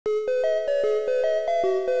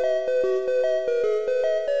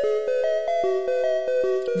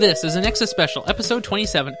This is a Nexus special, episode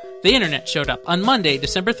 27. The internet showed up on Monday,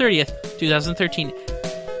 December 30th, 2013.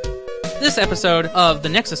 This episode of the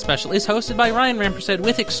Nexus special is hosted by Ryan Rampersad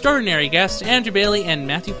with extraordinary guests Andrew Bailey and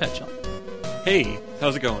Matthew Petschl. Hey,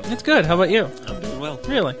 how's it going? It's good. How about you? I'm doing well.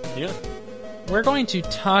 Really? Yeah. We're going to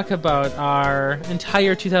talk about our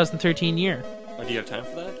entire 2013 year. Oh, do you have time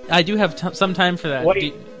for that? I do have some time for that.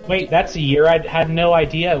 Wait, that's a year I had no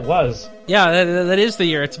idea it was. Yeah, that is the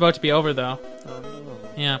year. It's about to be over, though. Oh, no.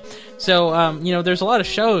 Yeah. So, there's a lot of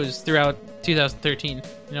shows throughout 2013.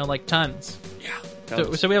 Like tons. Yeah.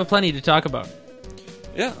 So we have plenty to talk about.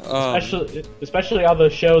 Yeah. Especially all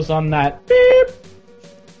those shows on that beep.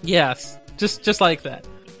 Yes. Just like that.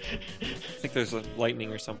 I think there's a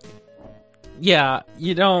lightning or something. Yeah,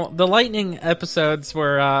 the lightning episodes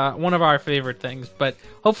were one of our favorite things, but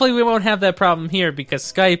hopefully we won't have that problem here because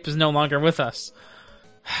Skype is no longer with us.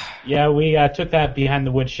 Yeah, we took that behind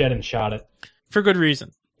the woodshed and shot it. For good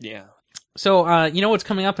reason. Yeah. So, you know what's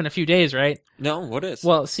coming up in a few days, right? No, what is?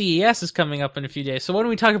 Well, CES is coming up in a few days, so why don't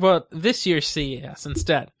we talk about this year's CES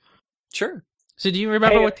instead? Sure. So do you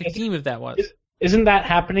remember what the theme of that was? Isn't that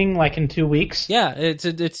happening like in 2 weeks? Yeah,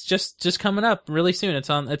 it's just coming up really soon. It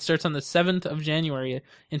starts on the 7th of January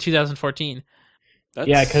in 2014.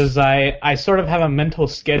 Yeah, because I sort of have a mental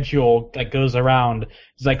schedule that goes around.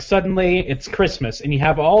 It's like suddenly it's Christmas and you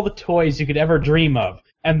have all the toys you could ever dream of,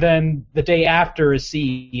 and then the day after is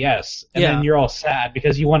CES, and then you're all sad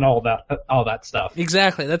because you want all that stuff.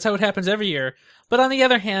 Exactly, that's how it happens every year. But on the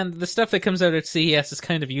other hand, the stuff that comes out at CES is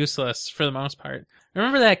kind of useless for the most part.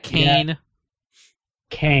 Remember that cane? Yeah.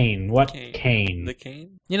 Cane? What cane? The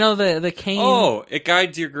cane? The cane? Oh, it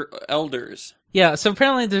guides your elders. Yeah, so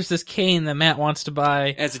apparently there's this cane that Matt wants to buy.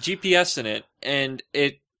 It has a GPS in it, and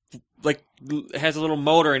it has a little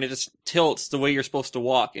motor, and it just tilts the way you're supposed to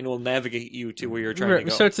walk, and it will navigate you to where you're trying to go.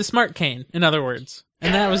 So it's a smart cane, in other words.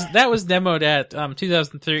 And that was demoed at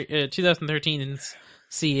 2013's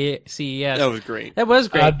CES. That was great. That was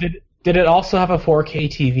great. Did it also have a 4K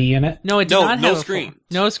TV in it? No, it did not have no screen.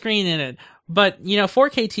 No screen in it. But,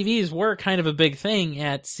 4K TVs were kind of a big thing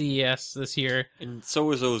at CES this year. And so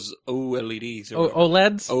was those OLEDs.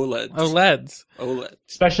 OLEDs? OLEDs.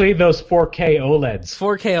 Especially those 4K OLEDs.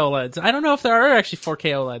 4K OLEDs. I don't know if there are actually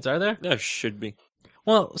 4K OLEDs, are there? There should be.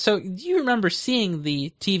 Well, so do you remember seeing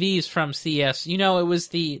the TVs from CES? It was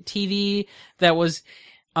the TV that was...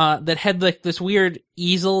 that had this weird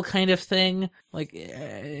easel kind of thing.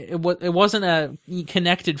 It wasn't a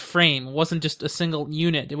connected frame. It wasn't just a single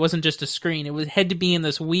unit. It wasn't just a screen. It had to be in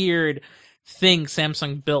this weird thing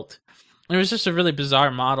Samsung built. And it was just a really bizarre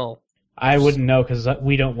model. I wouldn't know because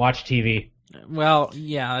we don't watch TV. Well,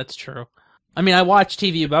 yeah, that's true. I mean, I watch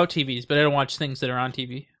TV about TVs, but I don't watch things that are on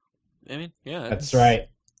TV. I mean, yeah, that's right.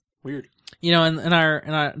 Weird. In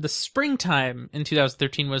our the springtime in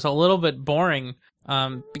 2013 was a little bit boring.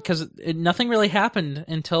 Because nothing really happened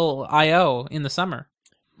until I.O. in the summer.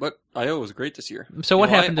 But I.O. was great this year. So what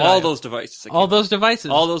happened to all I.O.? those devices? All those devices?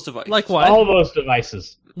 Like what? All those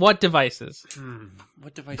devices. What devices?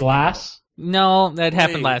 What devices? Glass? No, that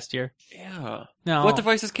happened last year. Yeah. No. What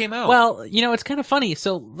devices came out? Well, it's kind of funny.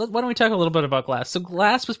 So why don't we talk a little bit about Glass? So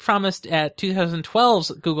Glass was promised at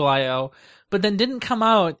 2012's Google I.O., but then didn't come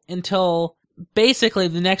out until basically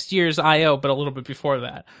the next year's I.O., but a little bit before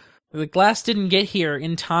that. The Glass didn't get here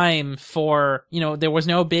in time for, there was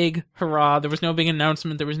no big hurrah, there was no big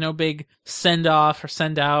announcement, there was no big send-off or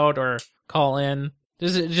send-out or call-in.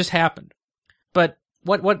 It just happened. But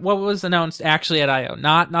what was announced actually at I.O.?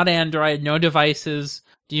 Not Android, no devices.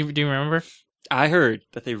 Do you remember? I heard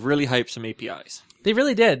that they really hyped some APIs. They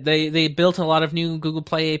really did. They built a lot of new Google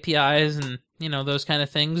Play APIs and, those kind of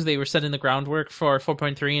things. They were setting the groundwork for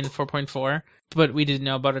 4.3 and 4.4, but we didn't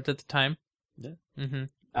know about it at the time. Yeah. Mm-hmm.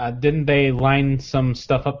 Didn't they line some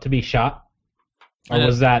stuff up to be shot? Or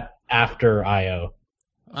was that after I.O.?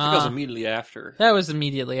 I think that was immediately after. That was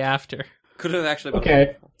immediately after. Could have actually been.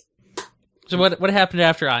 Okay. So what happened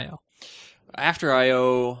after I.O.? After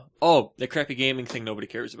I.O., the crappy gaming thing nobody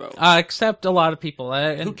cares about. Except a lot of people.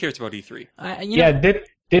 Who cares about E3?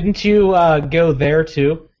 Didn't you go there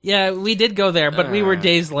too? Yeah, we did go there, but we were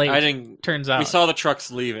days late. I didn't. Turns out. We saw the trucks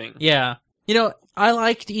leaving. Yeah. I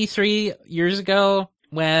liked E3 years ago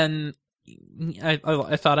when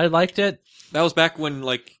I thought I liked it. That was back when,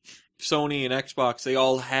 Sony and Xbox, they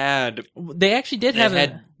all had... They actually did have... They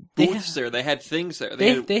had booths there. They had things there.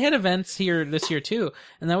 They had events here this year, too.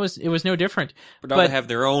 And it was no different. But now they have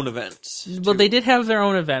their own events. Well, they did have their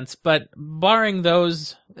own events, but barring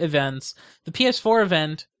those events, the PS4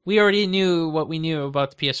 event, we already knew what we knew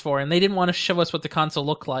about the PS4, and they didn't want to show us what the console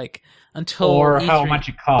looked like until Or E3. how much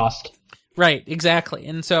it cost. Right, exactly.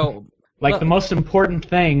 And so... Like the most important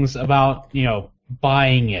things about,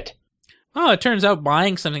 buying it. Oh, it turns out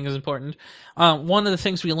buying something is important. One of the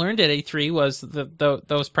things we learned at E3 was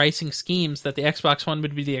those pricing schemes, that the Xbox One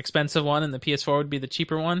would be the expensive one and the PS4 would be the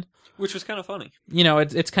cheaper one. Which was kind of funny.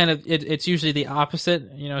 It's usually the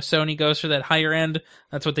opposite. Sony goes for that higher end.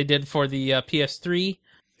 That's what they did for the PS3.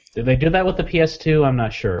 Did they do that with the PS2? I'm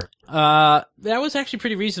not sure. That was actually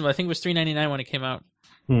pretty reasonable. I think it was $399 when it came out.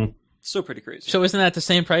 Still pretty crazy. So isn't that the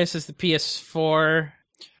same price as the PS4?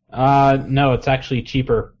 No, it's actually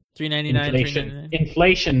cheaper. $399.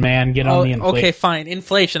 Inflation, man. Get on the inflation. Okay, fine.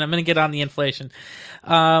 Inflation. I'm going to get on the inflation.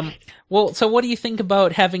 Well, so what do you think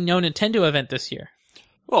about having no Nintendo event this year?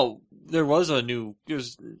 Well, there was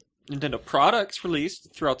Nintendo products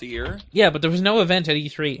released throughout the year. Yeah, but there was no event at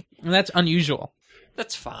E3, and that's unusual.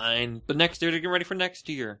 That's fine. But next year, they're getting ready for next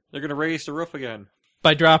year. They're going to raise the roof again.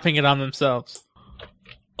 By dropping it on themselves.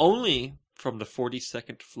 Only from the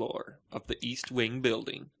 42nd floor of the East Wing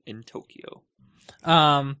building in Tokyo.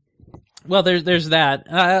 Well, there's that.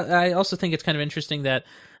 I also think it's kind of interesting that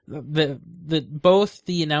both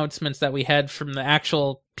the announcements that we had from the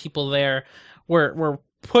actual people there were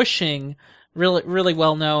pushing really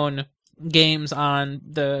well known games on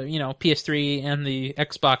the PS3 and the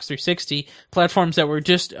Xbox 360 platforms that were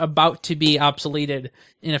just about to be obsoleted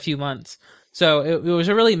in a few months. So it was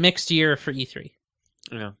a really mixed year for E3.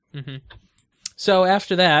 Yeah. Mm-hmm. So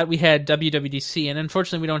after that, we had WWDC, and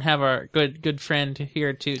unfortunately, we don't have our good friend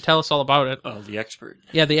here to tell us all about it. Oh, the expert.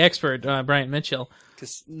 Yeah, the expert, Brian Mitchell.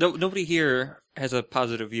 Because nobody here has a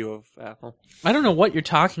positive view of Apple. I don't know what you're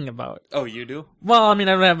talking about. Oh, you do? Well, I mean,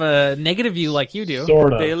 I don't have a negative view like you do.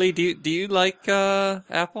 Sort of. Bailey, do you like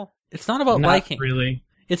Apple? It's not about Not liking. really.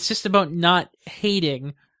 It's just about not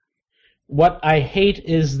hating. What I hate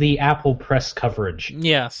is the Apple press coverage.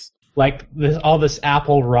 Yes. Like all this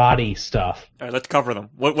Apple Roddy stuff. All right, let's cover them.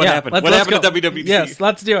 What Yeah, happened? let's What happened go. at WWDC? Yes,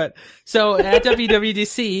 let's do it. So at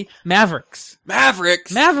WWDC, Mavericks.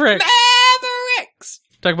 Mavericks!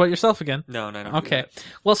 Talk about yourself again. No. Okay.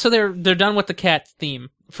 Well, so they're done with the cat theme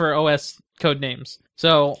for OS code names.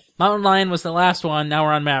 So Mountain Lion was the last one. Now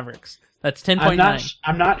we're on Mavericks. That's 10.9.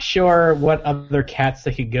 I'm not sure what other cats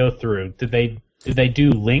they could go through. Did they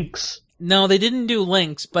do Lynx? No, they didn't do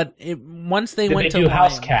Lynx, but once they Did went they to do Lion,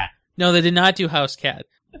 House Cat? No, they did not do House Cat.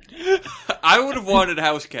 I would have wanted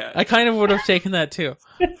House Cat. I kind of would have taken that too.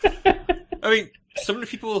 I mean, some of the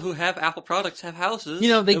people who have Apple products have houses.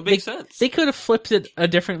 It would make sense. They could have flipped it a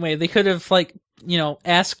different way. They could have,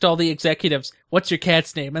 asked all the executives, "What's your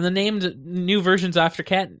cat's name?" and then named new versions after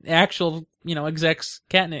actual execs'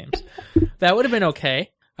 cat names. That would have been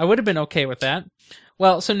okay. I would have been okay with that.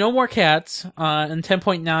 Well, so no more cats, and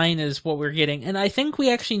 10.9 is what we're getting. And I think we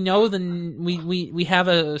actually know we have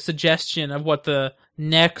a suggestion of what the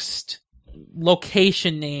next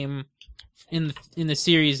location name in the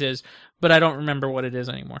series is, but I don't remember what it is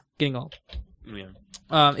anymore. Getting old.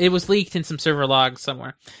 Yeah. It was leaked in some server logs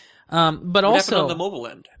somewhere. But What also happened on the mobile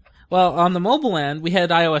end? Well, on the mobile end, we had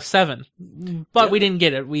iOS 7, but we didn't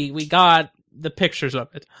get it. We got the pictures of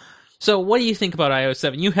it. So what do you think about iOS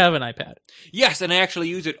 7? You have an iPad. Yes, and I actually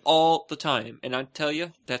use it all the time. And I tell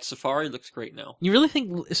you, that Safari looks great now. You really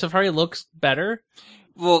think Safari looks better?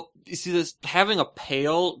 Well, you see this, having a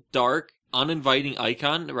pale, dark, uninviting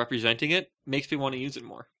icon representing it makes me want to use it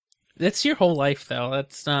more. That's your whole life, though.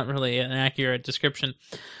 That's not really an accurate description.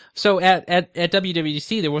 So at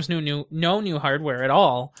WWDC, there was no new hardware at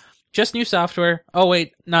all. Just new software. Oh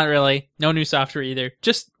wait, not really. No new software either.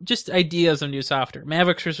 Just ideas of new software.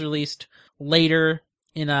 Mavericks was released later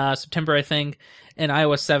in September, I think, and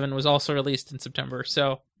iOS 7 was also released in September.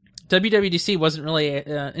 So WWDC wasn't really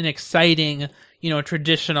an exciting,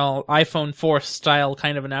 traditional iPhone 4 style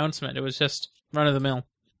kind of announcement. It was just run of the mill.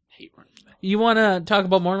 Hate run of the mill. You want to talk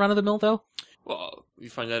about more run of the mill though? Well, you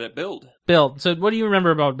find that at Build. Build. So what do you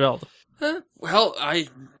remember about Build? Well, I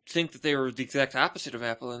think that they were the exact opposite of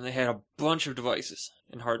Apple, and they had a bunch of devices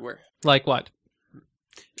and hardware. Like what?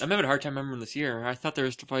 I'm having a hard time remembering this year. I thought there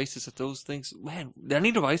was devices at those things. Man, did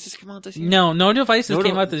any devices come out this year? No devices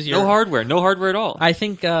came out this year. No hardware at all. I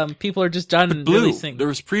think people are just done Blue. releasing. There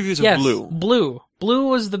was previews of Yes, Blue. Blue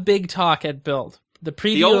was the big talk at Build. The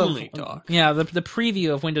preview The only talk. Yeah, the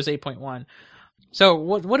preview of Windows 8.1. So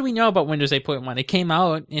what do we know about Windows 8.1? It came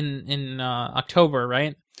out in October,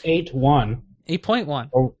 right? 8.1. 8.1.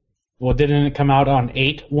 Or, well, didn't it come out on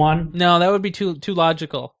 8.1? No, that would be too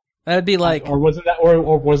logical. That would be like, or was it that,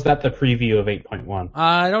 or was that the preview of 8.1?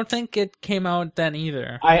 I don't think it came out then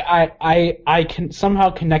either. I can somehow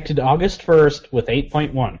connected August 1st with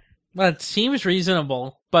 8.1. Well, it seems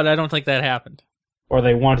reasonable, but I don't think that happened. Or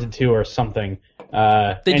they wanted to, or something.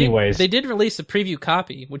 Anyways, they did release a preview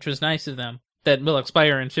copy, which was nice of them. That will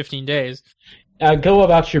expire in 15 days. Go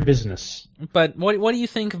about your business. But what do you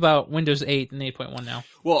think about Windows 8 and 8.1 now?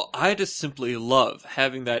 Well, I just simply love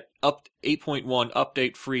having that 8.1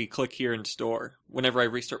 update free click here and store whenever I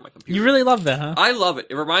restart my computer. You really love that, huh? I love it.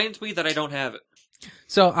 It reminds me that I don't have it.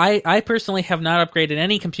 So I personally have not upgraded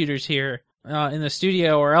any computers here in the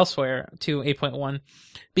studio or elsewhere to 8.1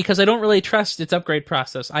 because I don't really trust its upgrade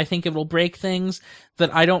process. I think it will break things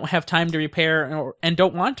that I don't have time to repair and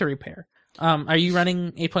don't want to repair. Are you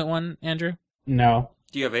running 8.1, Andrew? No.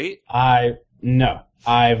 Do you have 8? No.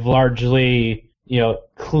 I've largely,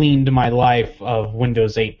 cleaned my life of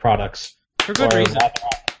Windows 8 products. For good reason.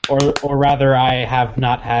 Or rather, I have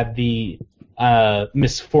not had the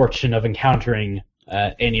misfortune of encountering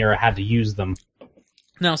any or had to use them.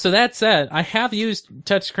 No, so that said, I have used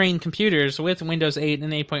touchscreen computers with Windows 8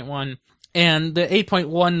 and 8.1, and the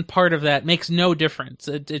 8.1 part of that makes no difference.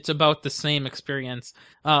 It's about the same experience.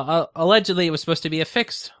 Allegedly, it was supposed to be a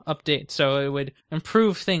fixed update, so it would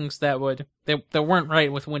improve things that weren't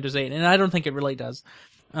right with Windows 8, and I don't think it really does.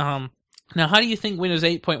 Now, how do you think Windows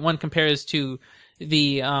 8.1 compares to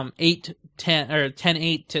the 8.10 or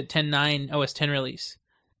 10.8 to 10.9 OS 10 release?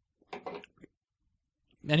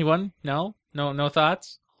 Anyone? No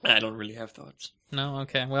thoughts? I don't really have thoughts. No,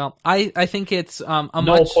 okay. Well, I think it's a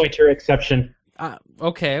null pointer exception.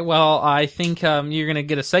 Okay, well, I think you're gonna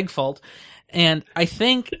get a seg fault, and I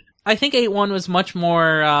think 8.1 was much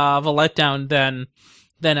more of a letdown than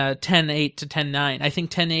a 10.8 to 10.9. I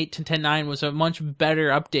think 10.8 to 10.9 was a much better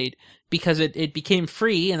update because it became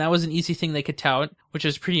free, and that was an easy thing they could tout, which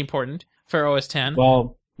is pretty important for OS 10.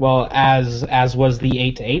 Well, as was the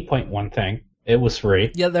 8 to 8.1 thing, it was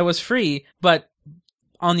free. Yeah, that was free, but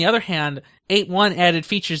on the other hand, 8.1 added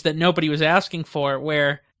features that nobody was asking for,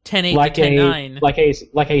 where 10.8 to 10.9...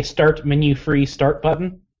 Like a start menu free start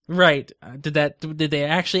button? Right. Did they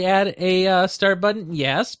actually add a start button?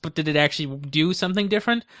 Yes, but did it actually do something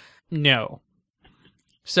different? No.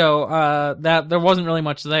 So that there wasn't really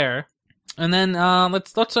much there. And then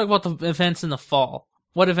let's talk about the events in the fall.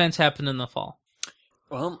 What events happened in the fall?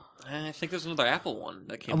 Well, I think there's another Apple one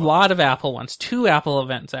that came up. A lot of Apple ones. 2 Apple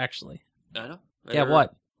events, actually. I know. Yeah,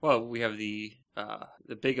 what? Well, we have the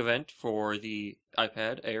big event for the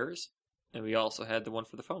iPad Airs, and we also had the one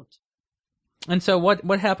for the phones. And so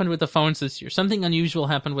what happened with the phones this year? Something unusual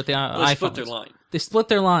happened with the iPhones. They split their line. They split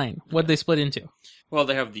their line. What did they split into? Well,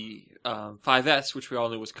 they have the 5S, which we all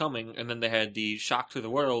knew was coming, and then they had the shock to the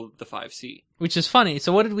world, the 5C. Which is funny.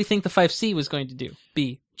 So what did we think the 5C was going to do?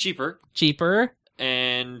 Be cheaper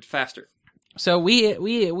and faster. So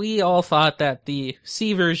we all thought that the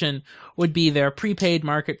C version would be their prepaid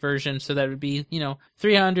market version, so that would be,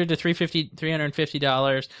 $300 to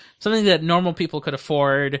 $350, something that normal people could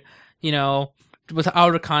afford,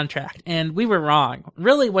 without a contract. And we were wrong.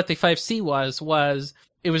 Really what the 5C was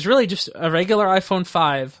it was really just a regular iPhone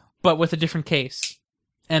 5, but with a different case.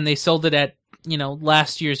 And they sold it at,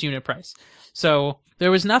 last year's unit price. So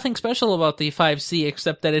there was nothing special about the 5C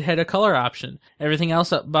except that it had a color option. Everything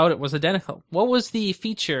else about it was identical. What was the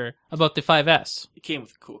feature about the 5S? It came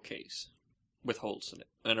with a cool case with holes in it.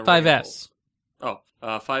 And a 5S. Oh,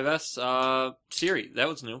 5S Siri. That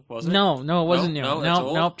was new, wasn't it? No, it wasn't new.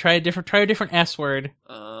 No. Try a different S word.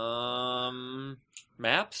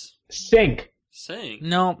 Maps? Sync.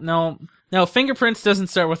 No. Fingerprints doesn't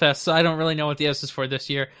start with S, so I don't really know what the S is for this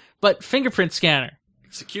year. But fingerprint scanner.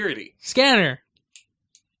 Security. Scanner.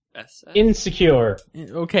 SS? Insecure.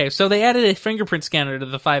 Okay, so they added a fingerprint scanner to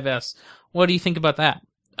the 5S. What do you think about that?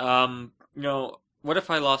 What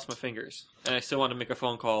if I lost my fingers and I still want to make a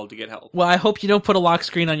phone call to get help? Well, I hope you don't put a lock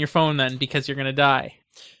screen on your phone then, because you're going to die.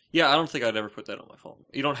 Yeah, I don't think I'd ever put that on my phone.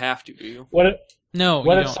 You don't have to, do you? What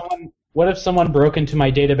if someone broke into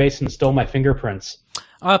my database and stole my fingerprints?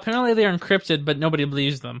 Apparently they're encrypted, but nobody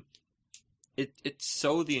believes them. It's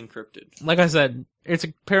so the encrypted. Like I said, it's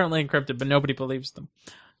apparently encrypted, but nobody believes them.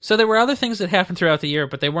 So there were other things that happened throughout the year,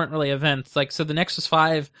 but they weren't really events. So the Nexus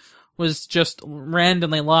 5 was just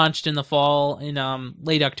randomly launched in the fall in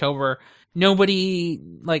late October. Nobody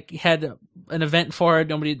had an event for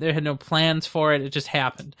it. They had no plans for it. It just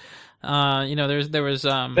happened. There was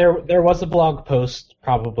a blog post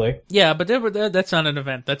probably. Yeah, but that's not an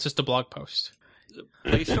event. That's just a blog post. The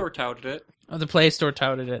Play Store touted it. The Play Store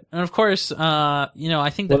touted it, and of course, I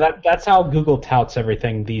think that's how Google touts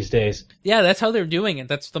everything these days. Yeah, that's how they're doing it.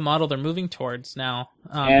 That's the model they're moving towards now.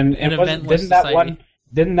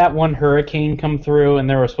 Didn't that one hurricane come through and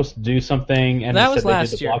they were supposed to do something? And that was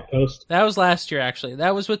last year. Blog post? That was last year, actually.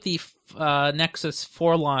 That was with the Nexus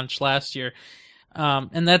 4 launch last year. So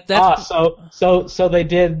they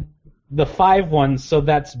did the 5 one, so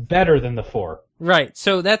that's better than the 4. Right,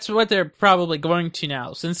 so that's what they're probably going to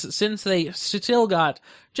now. Since they still got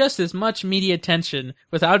just as much media attention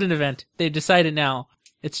without an event, they've decided now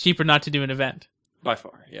it's cheaper not to do an event. By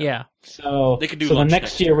far, yeah. Yeah. So, They could do the lunch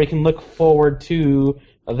next year we can look forward to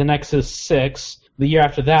the Nexus 6. The year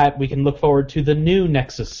after that, we can look forward to the new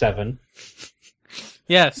Nexus 7.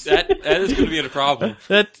 Yes. That is going to be a problem.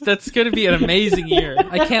 That's going to be an amazing year.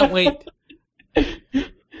 I can't wait.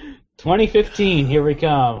 2015, here we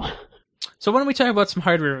come. So why don't we talk about some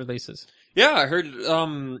hardware releases? Yeah, I heard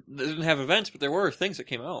they didn't have events, but there were things that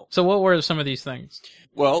came out. So what were some of these things?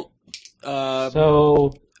 Well,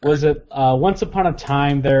 So, was it once upon a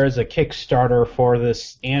time there is a Kickstarter for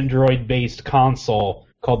this Android-based console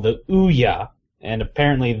called the Ouya, and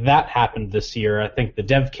apparently that happened this year. I think the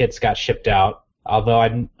dev kits got shipped out, although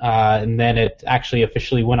and then it actually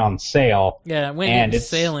officially went on sale. Yeah, it went on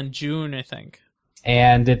sale in June, I think.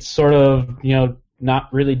 And it's sort of,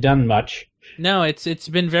 not really done much. No, it's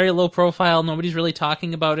been very low profile. Nobody's really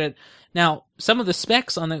talking about it. Now, some of the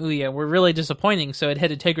specs on the Ouya were really disappointing. So it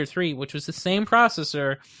had a Tegra 3, which was the same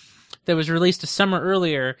processor that was released a summer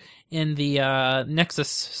earlier in the Nexus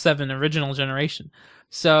 7 original generation.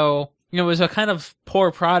 So, it was a kind of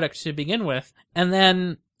poor product to begin with. And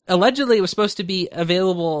then, allegedly, it was supposed to be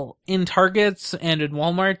available in Targets and in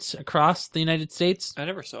Walmarts across the United States. I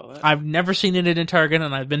never saw that. I've never seen it in a Target,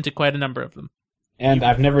 and I've been to quite a number of them. And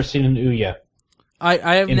I've never seen an Ouya.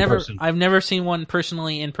 I've never seen one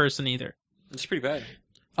personally in person either. It's pretty bad.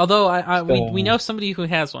 Although we know somebody who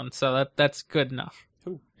has one, so that's good enough.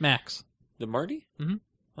 Who? Max. The Marty? Mm-hmm.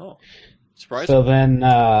 Oh, surprising. So then,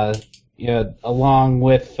 along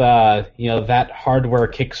with that hardware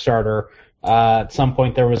Kickstarter, at some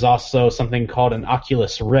point there was also something called an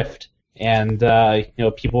Oculus Rift, and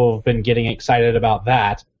people have been getting excited about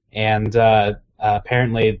that, and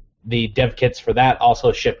apparently the dev kits for that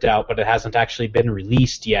also shipped out, but it hasn't actually been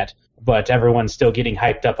released yet. But everyone's still getting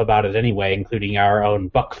hyped up about it anyway, including our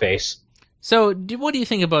own Buckface. So, what do you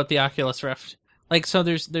think about the Oculus Rift? So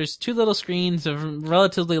there's two little screens of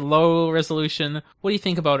relatively low resolution. What do you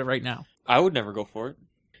think about it right now? I would never go for it.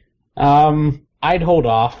 I'd hold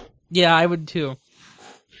off. Yeah, I would too.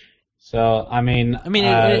 So,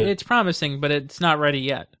 it's promising, but it's not ready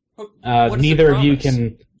yet. Neither of you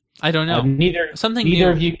can. I don't know. Neither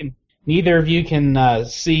of you can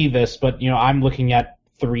see this, but I'm looking at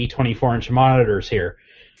 3 24-inch monitors here,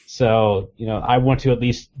 so I want to at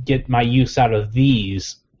least get my use out of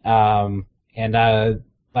these. And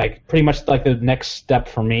pretty much the next step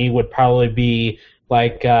for me would probably be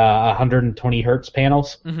 120 hertz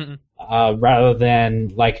panels, mm-hmm. Rather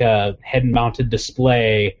than a head-mounted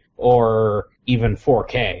display or even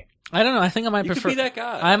 4K. I don't know. I think I might prefer. You could be that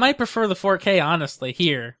guy. I might prefer the 4K, honestly.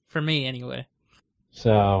 Here for me, anyway.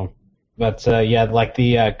 So, but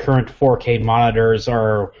the current 4K monitors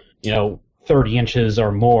are 30 inches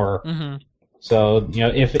or more. Mm-hmm. So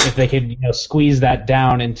if they could squeeze that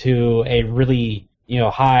down into a really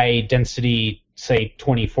high density, say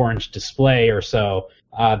 24-inch display or so,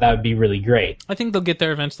 that would be really great. I think they'll get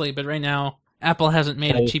there eventually, but right now Apple hasn't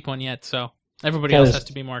made a cheap one yet, so. Everybody else has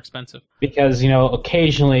to be more expensive. Because,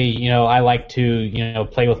 occasionally, I like to,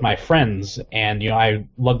 play with my friends, and, I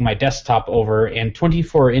lug my desktop over, and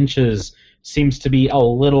 24 inches seems to be a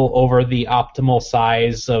little over the optimal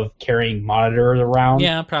size of carrying monitors around.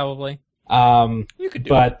 Yeah, probably. You could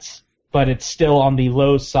do it. But it's still on the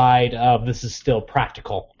low side of this is still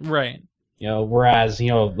practical. Right. Whereas, a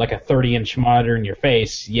 30-inch monitor in your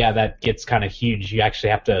face, that gets kind of huge. You actually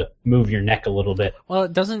have to move your neck a little bit. Well,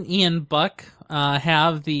 doesn't Ian Buck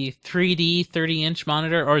have the 3D 30-inch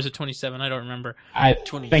monitor, or is it 27? I don't remember. I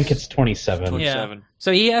think it's 27. 27. Yeah.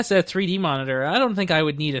 So he has a 3D monitor. I don't think I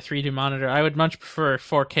would need a 3D monitor. I would much prefer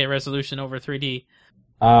 4K resolution over 3D.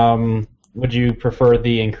 Would you prefer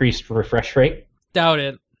the increased refresh rate? Doubt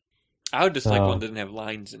it. I would just like one that didn't have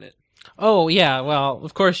lines in it. Oh, yeah, well,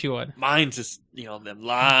 of course you would. Mine's just, them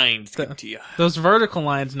lines get to you. Those vertical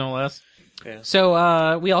lines, no less. Yeah.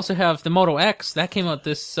 So, we also have the Moto X. That came out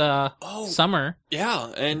this summer.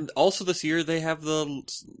 Yeah, and also this year they have the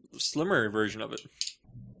slimmer version of it.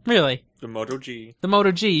 Really? The Moto G. The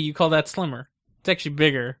Moto G, you call that slimmer. It's actually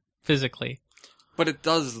bigger, physically. But it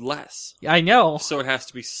does less. I know. So it has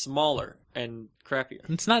to be smaller and crappier.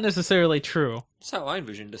 It's not necessarily true. That's how I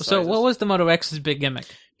envisioned it. So what was the Moto X's big gimmick?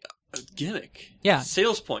 A gimmick? Yeah.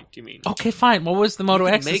 Sales point, you mean? Okay, fine. What was the Moto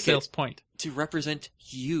X's sales point? To represent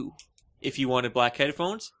you. If you wanted black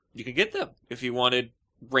headphones, you could get them. If you wanted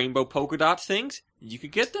rainbow polka dot things, you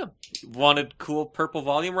could get them. If you wanted cool purple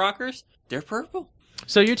volume rockers, they're purple.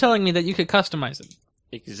 So you're telling me that you could customize it?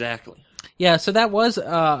 Exactly. Yeah, so that was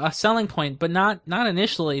a selling point, but not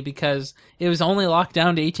initially because it was only locked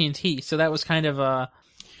down to AT&T. So that was kind of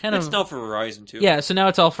It's now for Verizon too. Yeah, so now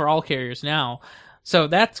it's all for all carriers now. So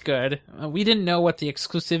that's good. We didn't know what the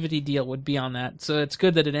exclusivity deal would be on that, so it's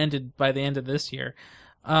good that it ended by the end of this year.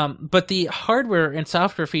 But the hardware and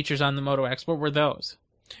software features on the Moto X, what were those?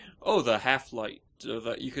 Oh, the half light. So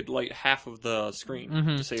that you could light half of the screen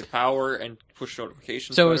Mm-hmm. to save power and push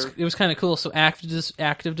notifications. So better. it was kind of cool. So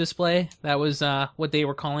active display, that was what they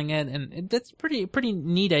were calling it, and that's pretty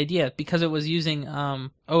neat idea because it was using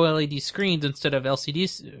OLED screens instead of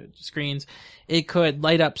LCD screens. It could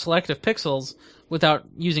light up selective pixels without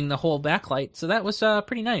using the whole backlight. So that was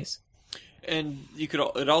pretty nice. And you could.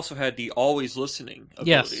 It also had the always listening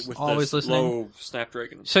ability Yes, with always the listening. low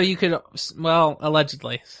Snapdragon. So you could, well,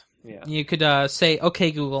 allegedly. Yeah. You could say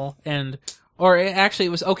 "Okay Google" or actually it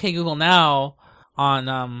was "Okay Google" now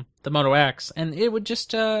on the Moto X, and it would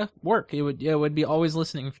just work. It would be always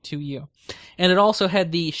listening to you, and it also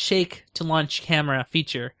had the shake to launch camera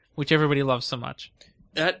feature, which everybody loves so much.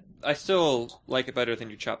 That I still like it better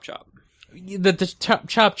than your chop chop.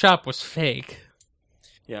 The chop was fake.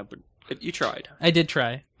 Yeah, but you tried. I did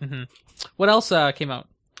try. Hmm. What else came out?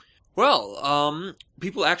 Well,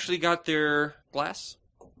 people actually got their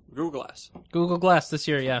Google Glass. Google Glass this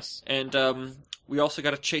year, yes. And we also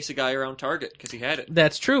got to chase a guy around Target because he had it.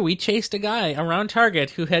 That's true. We chased a guy around Target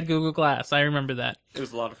who had Google Glass. I remember that. It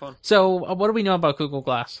was a lot of fun. So, what do we know about Google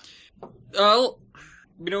Glass? Well,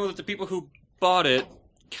 we know that the people who bought it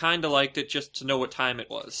kind of liked it just to know what time it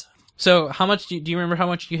was. So, how much do you remember how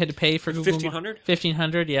much you had to pay for Google? $1,500?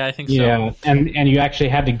 $1,500, yeah, I think so. Yeah, and you actually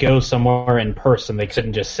had to go somewhere in person. They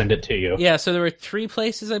couldn't just send it to you. Yeah, so there were 3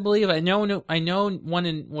 places, I believe. I know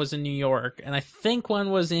one was in New York, and I think one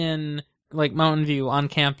was in like Mountain View on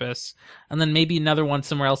campus, and then maybe another one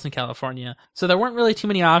somewhere else in California. So there weren't really too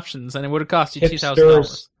many options, and it would have cost you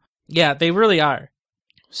 $2,000. Yeah, they really are.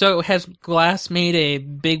 So has Glass made a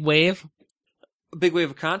big wave? A big wave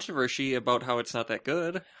of controversy about how it's not that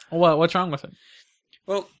good. What's wrong with it?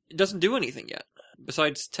 Well, it doesn't do anything yet.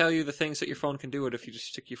 Besides tell you the things that your phone can do it if you just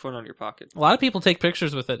stick your phone on your pocket. A lot of people take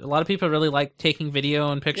pictures with it. A lot of people really like taking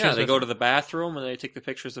video and pictures. Yeah, they with go it. to the bathroom and they take the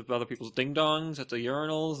pictures of other people's ding-dongs at the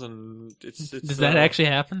urinals, and it's Does that actually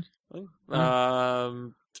happen?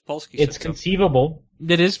 Polsky It's said so. conceivable.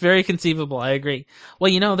 It is very conceivable, I agree.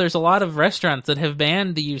 Well, there's a lot of restaurants that have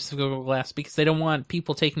banned the use of Google Glass because they don't want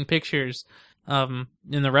people taking pictures in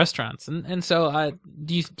the restaurants. And so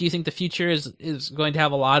do you think the future is going to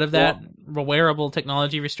have a lot of that wearable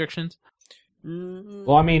technology restrictions?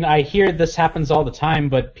 Well, I mean, I hear this happens all the time,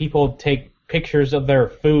 but people take pictures of their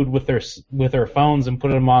food with their phones and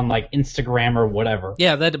put them on like Instagram or whatever.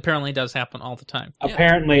 Yeah, that apparently does happen all the time. Yeah.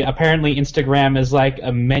 Apparently Instagram is like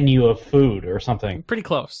a menu of food or something. Pretty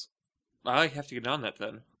close. I have to get on that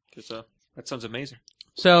then, because that sounds amazing.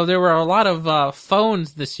 So there were a lot of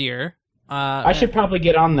phones this year. I should probably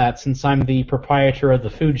get on that since I'm the proprietor of the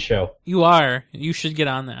food show. You should get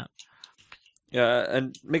on that. Yeah,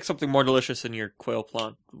 and make something more delicious than your quail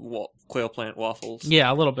plant waffles. Yeah,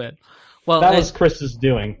 a little bit. Well, That was Chris's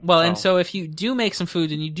doing. Well, and so if you do make some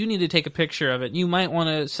food and you do need to take a picture of it, you might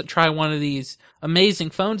want to try one of these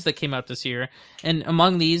amazing phones that came out this year. And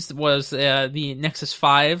among these was the Nexus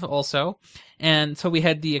 5 also. And so we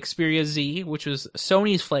had the Xperia Z, which was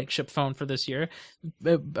Sony's flagship phone for this year.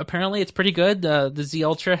 Apparently it's pretty good. The Z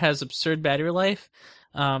Ultra has absurd battery life.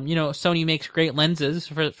 Sony makes great lenses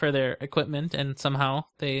for their equipment, and somehow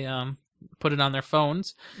they put it on their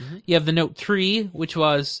phones. Mm-hmm. You have the Note 3, which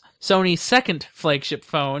was Sony's second flagship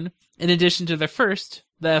phone, in addition to their first,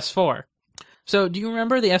 the S4. So do you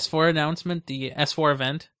remember the S4 announcement, the S4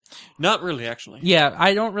 event? Not really, actually. Yeah,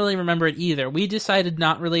 I don't really remember it either. We decided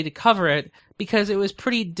not really to cover it because it was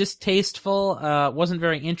pretty distasteful, wasn't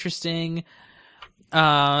very interesting.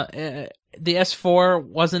 The S4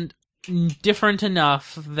 wasn't different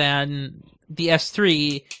enough than the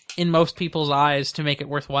S3 in most people's eyes to make it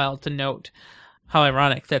worthwhile to note. How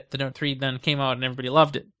ironic that the Note 3 then came out and everybody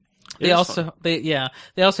loved it. They also have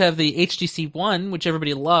the HTC One, which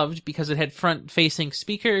everybody loved because it had front-facing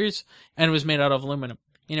speakers and was made out of aluminum.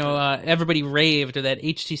 Everybody raved that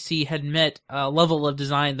HTC had met a level of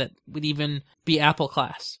design that would even be Apple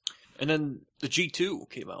class. And then the G2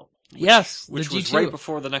 came out. the Which was G2. right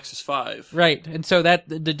before the Nexus 5. Right, and so that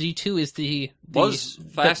the G2 is was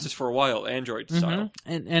fastest for a while, Android style.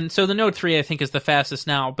 And so the Note 3 I think is the fastest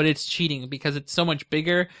now, but it's cheating because it's so much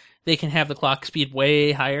bigger. They can have the clock speed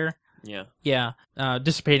way higher. Yeah. Yeah,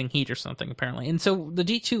 dissipating heat or something apparently. And so the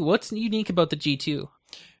G2, what's unique about the G2?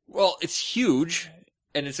 Well, it's huge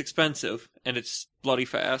and it's expensive and it's bloody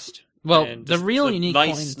fast Well, and the just real a unique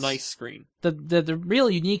points, nice screen. The real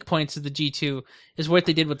unique points of the G2 is what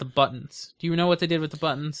they did with the buttons. Do you know what they did with the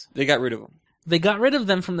buttons? They got rid of them. They got rid of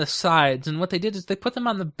them from the sides, and what they did is they put them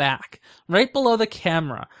on the back, right below the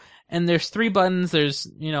camera. And there's 3 buttons. There's,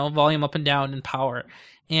 volume up and down and power.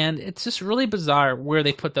 And it's just really bizarre where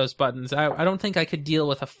they put those buttons. I don't think I could deal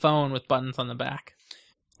with a phone with buttons on the back.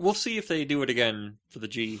 We'll see if they do it again for the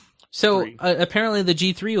G. So apparently the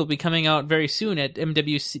G3 will be coming out very soon at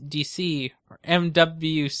MWC,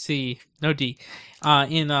 no D,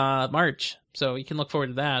 in March. So you can look forward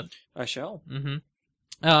to that. I shall.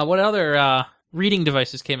 Mm-hmm. What other reading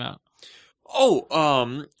devices came out?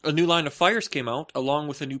 Oh, a new line of Fires came out along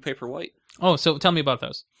with a new Paperwhite. Oh, so tell me about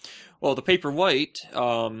those. Well, the Paperwhite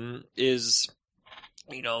is,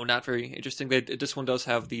 not very interesting. This one does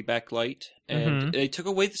have the backlight, and they took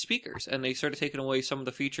away the speakers, and they started taking away some of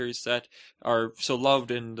the features that are so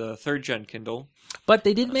loved in the 3rd gen Kindle. But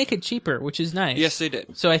they did make it cheaper, which is nice. Yes, they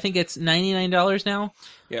did. So I think it's $99 now?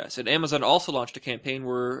 Yes, and Amazon also launched a campaign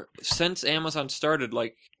where, since Amazon started,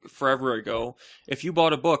 like, forever ago, if you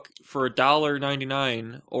bought a book for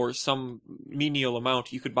 $1.99 or some menial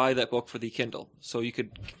amount, you could buy that book for the Kindle. So you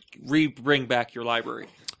could bring back your library.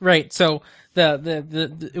 Right, so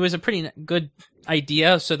it was a pretty good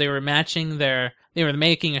idea. So they were making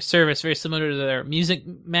a service very similar to their music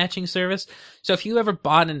matching service. So if you ever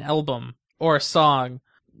bought an album or a song,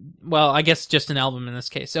 well, I guess just an album in this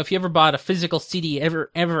case. So if you ever bought a physical CD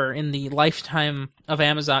ever in the lifetime of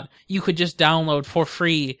Amazon, you could just download for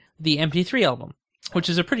free the MP3 album, which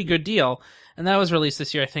is a pretty good deal. And that was released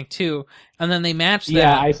this year, I think, too. And then they matched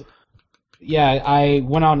that. I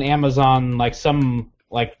went on Amazon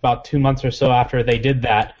about 2 months or so after they did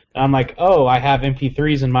that. And I'm like, oh, I have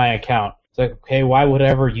MP3s in my account. It's like, okay, why would I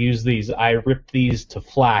ever use these? I ripped these to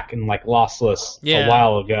FLAC and lossless a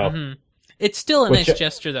while ago. Mm-hmm. It's still a nice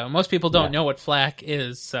gesture, though. Most people don't know what FLAC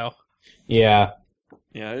is, so. Yeah.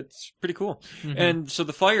 Yeah, it's pretty cool. Mm-hmm. And so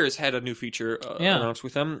the Fires had a new feature announced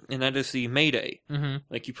with them, and that is the Mayday. Mm-hmm.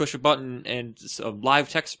 Like, you push a button, and live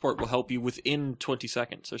tech support will help you within 20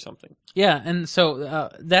 seconds or something. Yeah, and so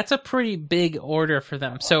that's a pretty big order for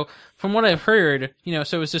them. So from what I've heard,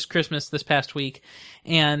 so it was just Christmas this past week,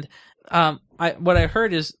 and what I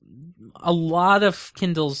heard is a lot of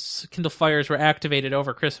Kindle Fires were activated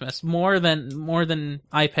over Christmas, more than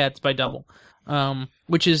iPads by double.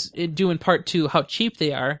 Which is due in part to how cheap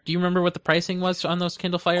they are. Do you remember what the pricing was on those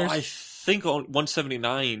Kindle Fires? I think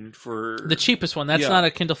 $179 for the cheapest one. That's not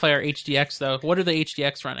a Kindle Fire HDX though. What are the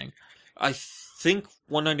HDX running? I think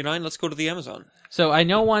 $199. Let's go to the Amazon. So I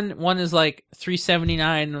know one is like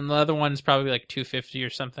 $379, and the other one's probably like $250 or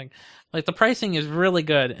something. Like the pricing is really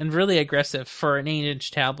good and really aggressive for an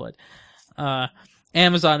 8-inch tablet.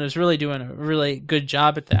 Amazon is really doing a really good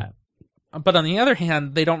job at that. But on the other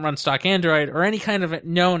hand, they don't run stock Android or any kind of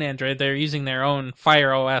known Android. They're using their own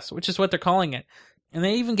Fire OS, which is what they're calling it. And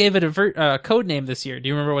they even gave it a code name this year. Do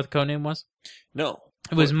you remember what the code name was? No.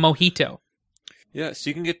 It was Mojito. Yeah, so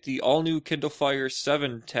you can get the all-new Kindle Fire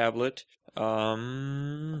 7 tablet, now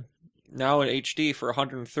in HD for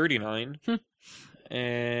 $139.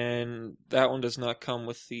 And that one does not come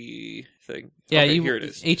with the thing. Yeah, okay, here it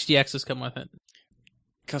is. HDXs come with it.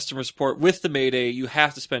 Customer support with the Mayday, you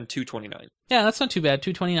have to spend $229. Yeah, that's not too bad.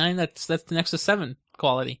 $229. That's the Nexus 7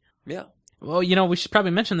 quality. Yeah. Well, we should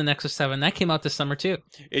probably mention the Nexus 7. That came out this summer too.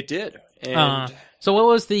 It did. And so what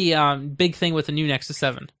was the big thing with the new Nexus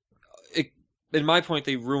 7? In my point,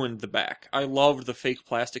 they ruined the back. I loved the fake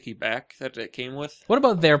plasticky back that it came with. What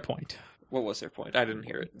about their point? What was their point? I didn't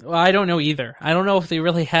hear it. Well, I don't know either. I don't know if they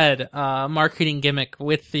really had a marketing gimmick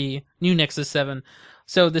with the new Nexus 7.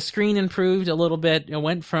 So the screen improved a little bit. It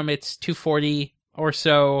went from its 240 or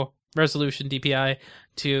so resolution DPI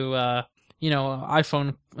to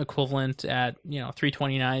iPhone equivalent at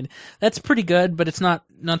 329. That's pretty good, but it's not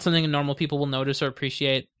something normal people will notice or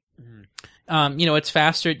appreciate. Mm-hmm. It's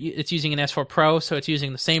faster. It's using an S4 Pro, so it's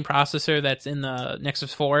using the same processor that's in the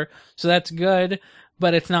Nexus 4. So that's good,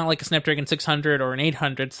 but it's not like a Snapdragon 600 or an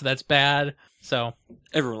 800, so that's bad. So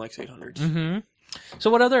everyone likes 800s. Mm-hmm. So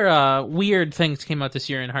what other weird things came out this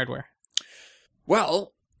year in hardware?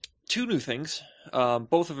 Well, 2 new things,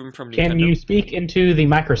 both of them from Nintendo. Can you speak into the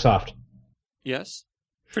Microsoft? Yes,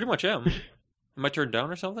 pretty much am. Am I turned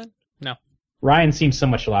down or something? No. Ryan seems so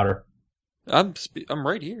much louder. I'm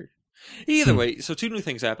right here. Either way, so 2 new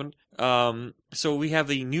things happened. So we have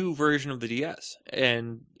the new version of the DS,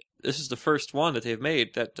 and this is the first one that they've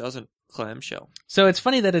made that doesn't clamshell. So it's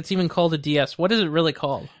funny that it's even called a DS. What is it really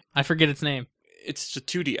called? I forget its name. It's the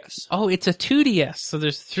 2DS. Oh, it's a 2DS. So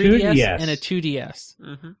there's 3DS 2DS. and a 2DS.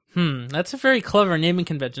 Mm-hmm. That's a very clever naming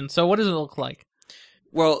convention. So what does it look like?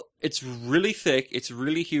 Well, it's really thick, it's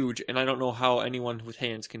really huge, and I don't know how anyone with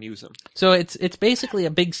hands can use them. So it's basically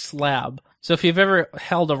a big slab. So if you've ever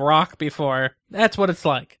held a rock before, that's what it's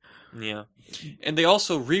like. Yeah. And they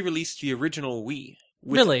also re-released the original Wii.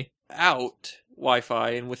 Really? Without Wi-Fi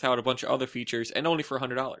and without a bunch of other features, and only for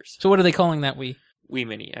 $100. So what are they calling that Wii? Wii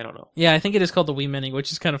Mini, I don't know. Yeah, I think it is called the Wii Mini,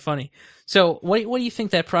 which is kind of funny. So what do you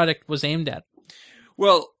think that product was aimed at?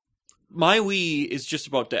 Well, my Wii is just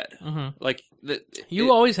about dead. Mm-hmm. Like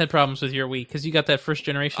you always had problems with your Wii because you got that first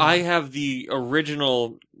generation. I have the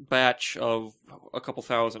original batch of a couple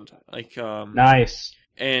thousand. Nice.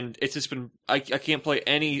 And it's just been I can't play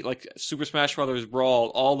any like Super Smash Brothers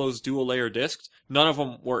Brawl, all those dual layer discs. None of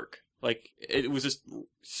them work. Like it was just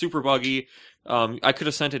super buggy. I could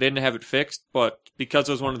have sent it in to have it fixed, but because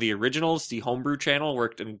it was one of the originals, the homebrew channel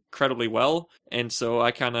worked incredibly well, and so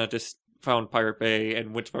I kind of just found Pirate Bay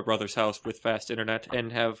and went to my brother's house with fast internet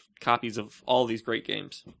and have copies of all these great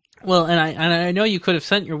games. Well, and I know you could have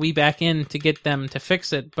sent your Wii back in to get them to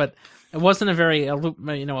fix it, but it wasn't a very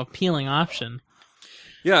appealing option.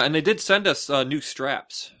 Yeah, and they did send us new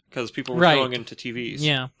straps because people were throwing into TVs.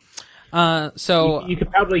 Yeah. So you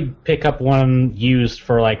could probably pick up one used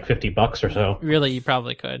for like $50 or so. Really, you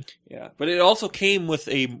probably could. Yeah, but it also came with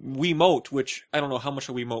a Wiimote, which I don't know how much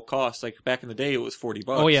a Wiimote costs. Like back in the day, it was $40.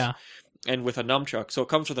 Oh yeah. And with a nunchuck, so it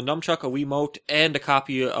comes with a nunchuck, a Wiimote, and a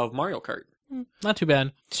copy of Mario Kart. Not too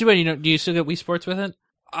bad. Too bad. Do you still get Wii Sports with it?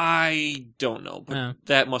 I don't know, but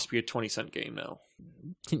that must be a 20-cent game now.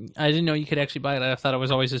 I didn't know you could actually buy it. I thought it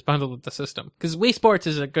was always just bundled with the system. Because Wii Sports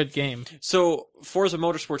is a good game. So, Forza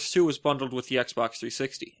Motorsports 2 was bundled with the Xbox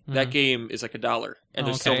 360. That game is like $1. And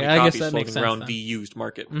there's so many copies floating around the used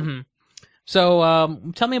market. Mm-hmm.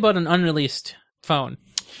 So, tell me about an unreleased phone.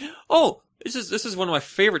 Oh, this is one of my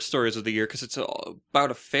favorite stories of the year because it's about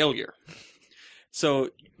a failure. So,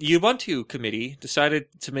 the Ubuntu committee decided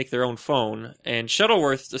to make their own phone, and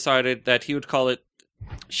Shuttleworth decided that he would call it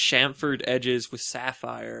chamfered edges with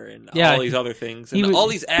sapphire and all these other things. And all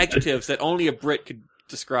these adjectives that only a Brit could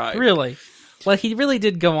describe. Really? Well, he really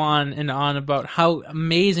did go on and on about how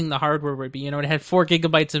amazing the hardware would be. It had 4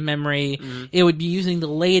 gigabytes of memory. Mm-hmm. It would be using the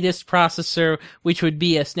latest processor, which would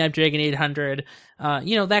be a Snapdragon 800.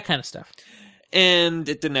 That kind of stuff. And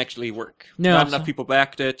it didn't actually work. No, not enough people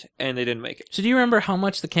backed it, and they didn't make it. So do you remember how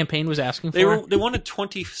much the campaign was asking for? They wanted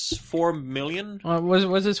 $24 million.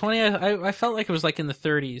 Was it 20? I felt like it was like in the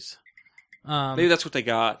 30s. Maybe that's what they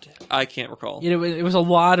got. I can't recall. It was a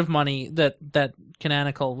lot of money that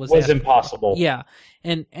Canonical was impossible. Yeah,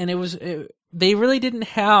 and they really didn't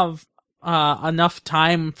have enough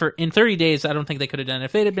time in 30 days. I don't think they could have done it.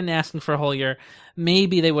 If they'd have been asking for a whole year,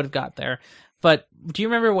 maybe they would have got there. But do you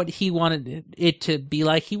remember what he wanted it to be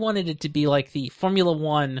like? He wanted it to be like the Formula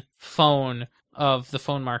One phone of the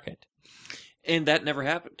phone market. And that never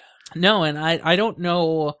happened. No, and I don't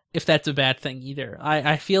know if that's a bad thing either.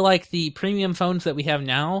 I feel like the premium phones that we have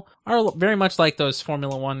now are very much like those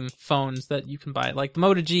Formula One phones that you can buy. Like the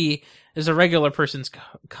Moto G is a regular person's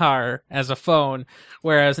car as a phone,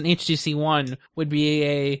 whereas an HTC One would be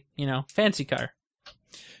a, fancy car.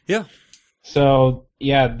 Yeah. So,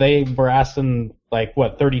 yeah, they were asking,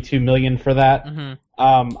 $32 million for that?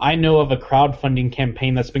 Mm-hmm. I know of a crowdfunding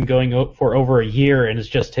campaign that's been going for over a year and has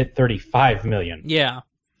just hit $35 million. Yeah.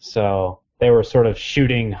 So, they were sort of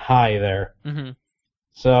shooting high there. Mm-hmm.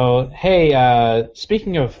 So, hey,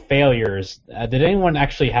 speaking of failures, did anyone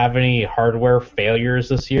actually have any hardware failures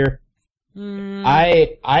this year?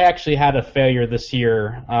 I actually had a failure this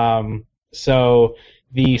year. So,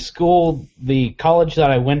 the college that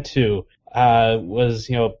I went to, was,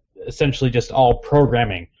 essentially just all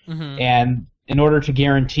programming. Mm-hmm. And in order to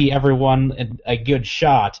guarantee everyone a good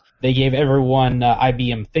shot, they gave everyone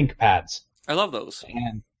IBM ThinkPads. I love those.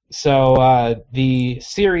 And so the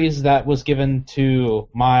series that was given to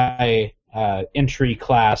my entry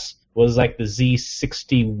class was like the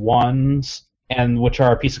Z61s, which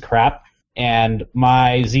are a piece of crap. And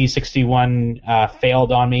my Z61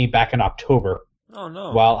 failed on me back in October. Oh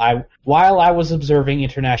no! While I was observing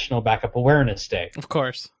International Backup Awareness Day. Of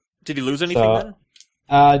course. Did he lose anything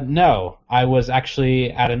then? No. I was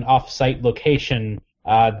actually at an off-site location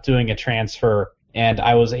doing a transfer, and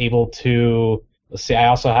I was able to. Let's see. I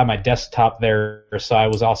also had my desktop there, so I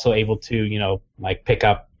was also able to, pick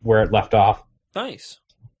up where it left off. Nice.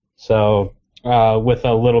 So with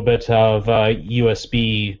a little bit of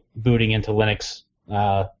USB booting into Linux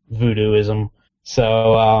voodooism.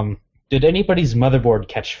 So. Did anybody's motherboard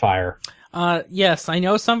catch fire? Yes, I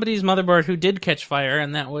know somebody's motherboard who did catch fire,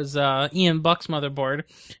 and that was Ian Buck's motherboard.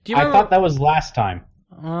 Do you remember? I thought that was last time.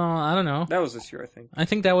 I don't know. That was this year, I think. I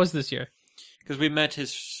think that was this year. Because we met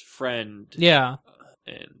his friend. Yeah.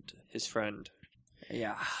 and his friend.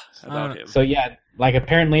 Yeah, about him. So yeah, like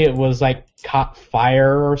apparently it was like caught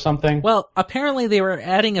fire or something. Well, apparently they were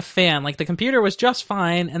adding a fan. Like the computer was just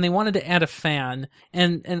fine, and they wanted to add a fan.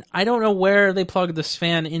 And I don't know where they plugged this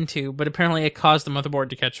fan into, but apparently it caused the motherboard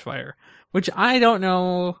to catch fire. Which I don't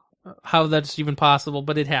know how that's even possible,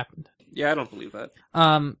 but it happened. Yeah, I don't believe that.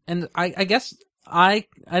 And I guess I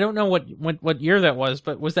don't know what year that was,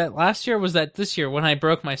 but was that last year or was that this year when I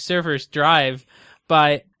broke my server's drive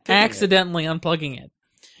by accidentally unplugging it?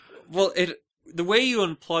 Well, the way you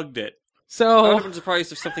unplugged it, So I would have been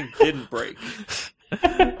surprised if something didn't break.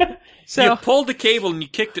 so You pulled the cable and you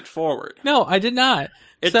kicked it forward. no, I did not.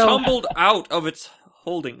 It So- tumbled out of its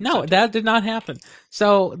holding. No, center. that did not happen.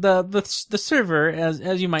 So the server,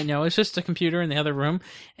 as you might know, is just a computer in the other room,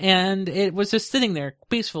 and it was just sitting there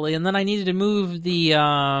peacefully. And then I needed to move the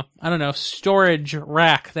storage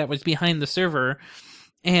rack that was behind the server,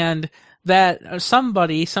 and that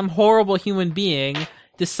some horrible human being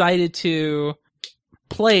decided to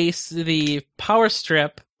place the power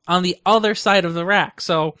strip on the other side of the rack.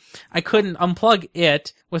 So I couldn't unplug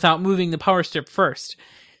it without moving the power strip first.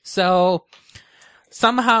 So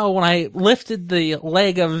somehow when I lifted the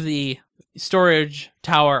leg of the storage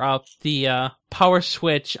tower up, the power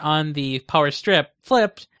switch on the power strip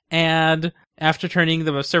flipped, and after turning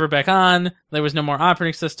the server back on, there was no more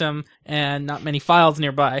operating system and not many files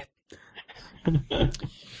nearby.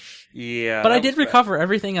 Yeah, But I that did was bad. recover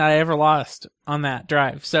everything I ever lost on that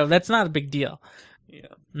drive, so that's not a big deal. Yeah,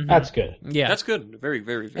 Mhm. That's good. Yeah. that's good. Very,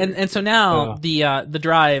 very, very. And so now Yeah. the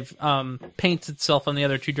drive paints itself on the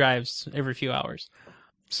other two drives every few hours.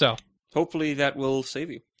 So Hopefully that will save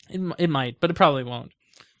you. it might, but it probably won't.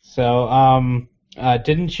 So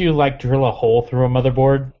didn't you like drill a hole through a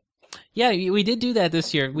motherboard? Yeah, we did do that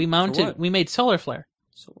this year. We what? we made solar flare.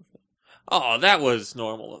 Oh, that was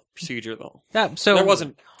normal procedure though. Yeah, so That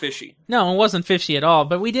wasn't fishy. No, it wasn't fishy at all.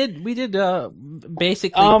 But we did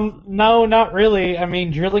basically. No, not really. I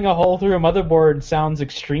mean, drilling a hole through a motherboard sounds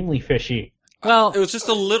extremely fishy. Well, It was just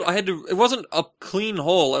a little. It wasn't a clean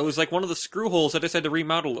hole. It was like one of the screw holes. I just had to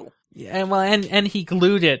remount a little. and he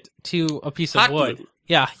glued it to a piece of Hot wood. glue.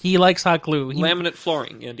 Yeah, he likes hot glue. He Laminate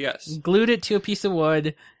flooring, and yes, glued it to a piece of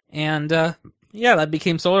wood, and yeah, that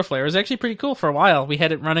became solar flare. It was actually pretty cool for a while. We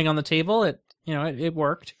had it running on the table. It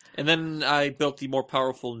worked. and then I built the more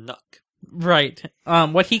powerful Nuck. Right.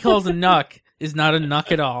 What he calls a nuck is not a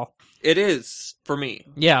nuck at all. It is for me.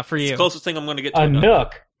 Yeah, for It's you. the closest thing I'm going to get to A a Nuck.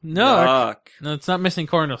 nook. Nuck. No, it's not missing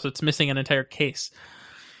kernels. It's missing an entire case.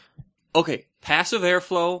 Okay, passive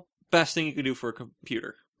airflow, best thing you can do for a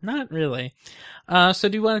computer. Not really. So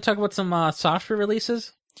do you want to talk about some software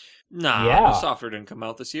releases? Nah, Yeah. the software didn't come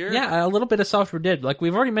out this year. Yeah, a little bit of software did. Like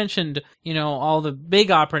we've already mentioned, all the big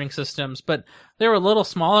operating systems, but there were little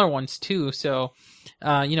smaller ones too. So,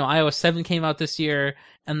 iOS 7 came out this year,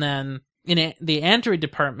 and then in the Android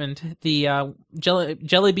department, the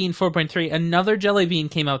Jelly Bean 4.3, another Jelly Bean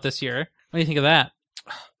came out this year. What do you think of that?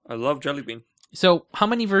 I love Jelly Bean. So, how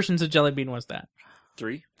many versions of Jelly Bean was that?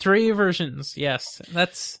 3. 3 versions. Yes,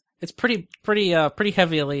 it's pretty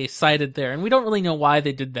heavily cited there, and we don't really know why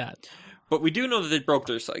they did that. But we do know that they broke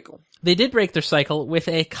their cycle. They did break their cycle with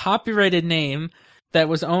a copyrighted name that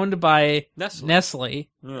was owned by Nestle,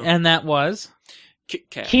 Yeah. and that was Kit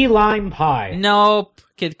Kat. Key lime pie. nope,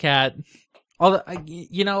 Kit Kat.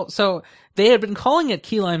 Although, so they had been calling it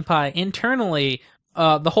key lime pie internally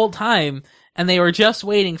the whole time, and they were just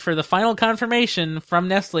waiting for the final confirmation from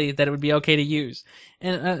Nestle that it would be okay to use.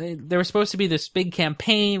 And there was supposed to be this big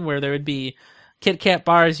campaign where there would be Kit Kat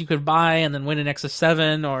bars you could buy and then win an Nexus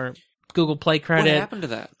 7 or Google Play What credit. happened to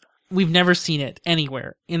that? We've never seen it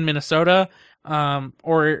anywhere in Minnesota,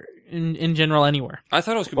 or in general anywhere. I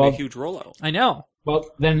thought it was going to be a huge rollout. I know. Well,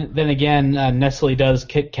 then again, Nestle does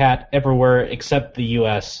Kit Kat everywhere except the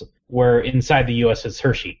U.S., where inside the U.S. it's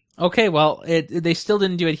Hershey. Okay, well, they still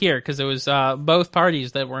didn't do it here because it was both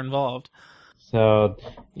parties that were involved. So,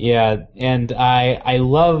 yeah, and I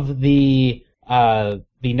love the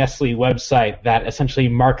Nestle website that essentially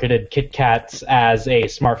marketed Kit Kats as a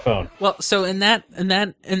smartphone. Well, so and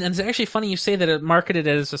it's actually funny you say that it marketed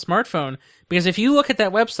it as a smartphone, because if you look at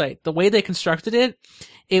that website, the way they constructed it,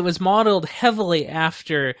 it was modeled heavily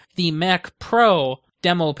after the Mac Pro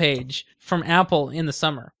demo page from Apple in the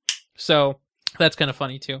summer. So that's kind of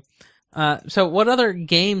funny too. So what other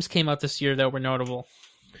games came out this year that were notable?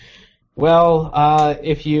 Well,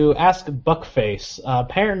 if you ask Buckface,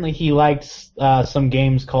 apparently he liked some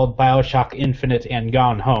games called BioShock Infinite and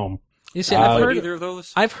Gone Home. You see, Either of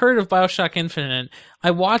those? I've heard of BioShock Infinite.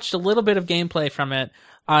 I watched a little bit of gameplay from it.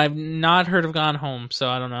 I've not heard of Gone Home, so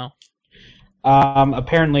I don't know.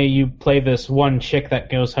 Apparently you play this one chick that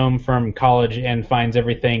goes home from college and finds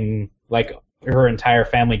everything, like her entire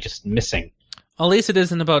family, just missing. At least it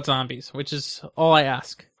isn't about zombies, which is all I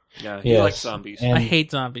ask. Yeah, he Yes. likes zombies. And- I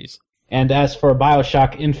hate zombies. And as for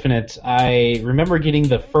Bioshock Infinite, I remember getting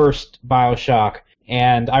the first Bioshock,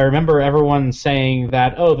 and I remember everyone saying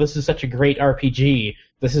that, oh, this is such a great RPG,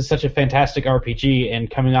 this is such a fantastic RPG,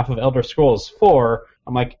 and coming off of Elder Scrolls 4,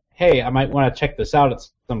 I'm like, hey, I might want to check this out at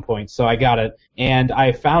some point, so I got it, and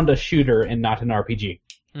I found a shooter and not an RPG.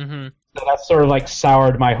 Mm-hmm. So that sort of like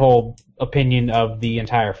soured my whole opinion of the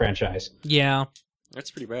entire franchise. Yeah.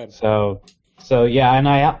 That's pretty bad. So yeah, and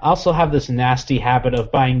I also have this nasty habit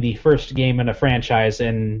of buying the first game in a franchise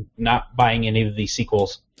and not buying any of the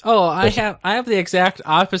sequels. Oh, I have the exact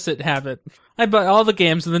opposite habit. I buy all the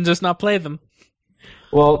games and then just not play them.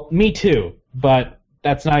 Well, me too, but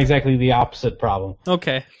that's not exactly the opposite problem.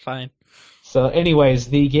 Okay, fine. So anyways,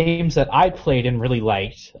 the games that I played and really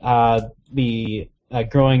liked,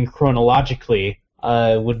 growing chronologically,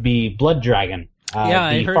 would be Blood Dragon. Yeah,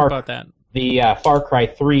 I heard about that. The Far Cry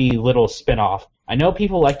 3 little spin-off. I know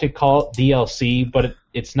people like to call it DLC, but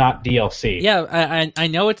it's not DLC. Yeah, I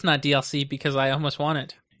know it's not DLC because I almost want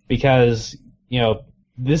it. Because,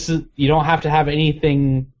 you don't have to have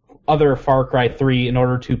anything other Far Cry 3 in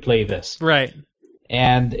order to play this. Right.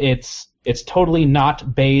 And it's totally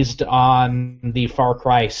not based on the Far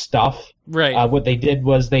Cry stuff. Right. What they did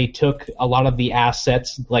was they took a lot of the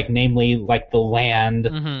assets, namely the land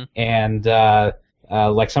Mm-hmm. and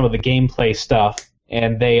some of the gameplay stuff,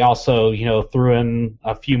 and they also threw in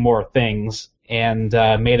a few more things and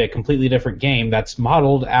made a completely different game that's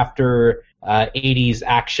modeled after 80s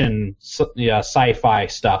action sci-fi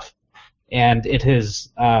stuff, and it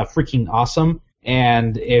is freaking awesome.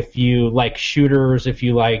 And if you like shooters, if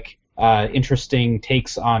you like interesting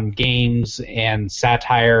takes on games and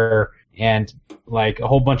satire and a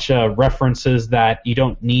whole bunch of references that you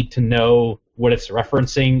don't need to know what it's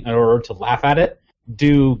referencing in order to laugh at it,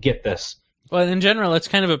 do get this. Well, in general, it's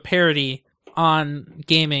kind of a parody on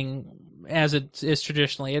gaming as it is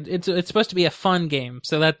traditionally. It's supposed to be a fun game,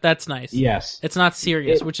 so that's nice. Yes. It's not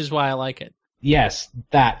serious, which is why I like it. Yes,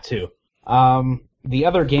 that too. The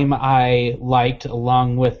other game I liked,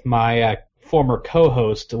 along with my former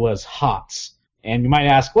co-host, was HOTS. And you might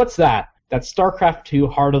ask, what's that? That's StarCraft II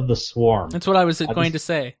Heart of the Swarm. That's what I was going to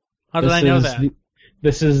say. How did I know that?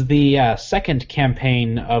 This is the second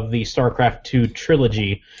campaign of the StarCraft II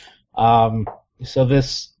trilogy. So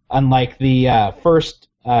this, unlike the first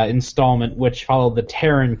installment, which followed the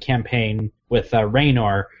Terran campaign with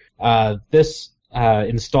Raynor, this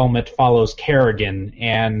installment follows Kerrigan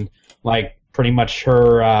and pretty much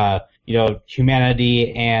her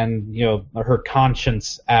humanity and her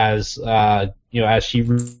conscience as as she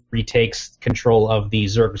retakes control of the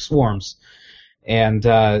Zerg swarms, and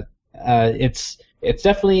it's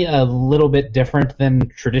definitely a little bit different than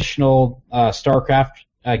traditional StarCraft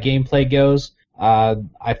gameplay goes.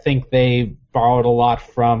 I think they borrowed a lot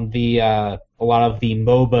from a lot of the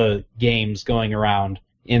MOBA games going around,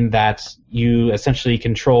 in that you essentially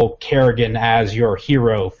control Kerrigan as your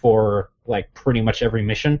hero for pretty much every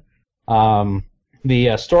mission. The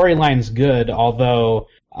storyline's good, although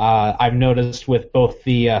I've noticed with both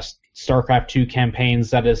the StarCraft II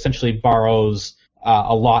campaigns that it essentially borrows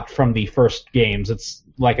a lot from the first games. It's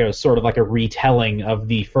sort of like a retelling of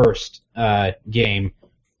the first game,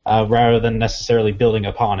 rather than necessarily building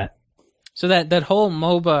upon it. So that whole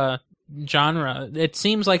MOBA genre, it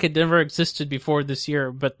seems like it never existed before this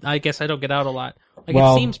year, but I guess I don't get out a lot.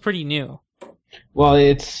 It seems pretty new. Well,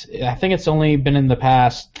 I think it's only been in the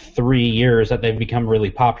past 3 years that they've become really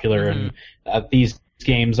popular, Mm-hmm. and these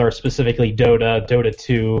games are specifically Dota, Dota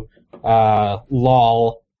 2,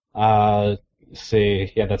 LOL,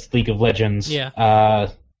 that's League of Legends. Yeah.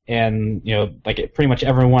 And pretty much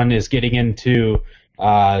everyone is getting into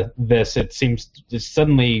this. It seems it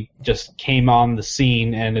suddenly just came on the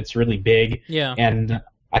scene, and it's really big. Yeah. And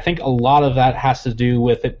I think a lot of that has to do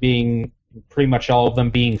with it being pretty much all of them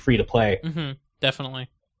being free to play. Mm-hmm. Definitely.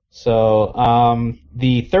 So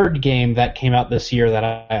the third game that came out this year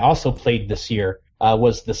that I also played this year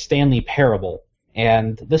was the Stanley Parable,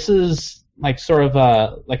 and this is sort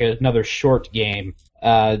of another short game.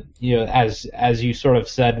 As you sort of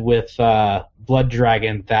said with Blood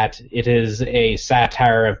Dragon, that it is a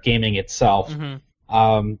satire of gaming itself.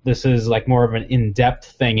 Mm-hmm. This is more of an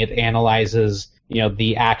in-depth thing. It analyzes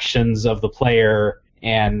the actions of the player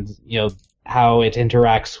and how it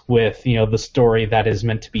interacts with the story that is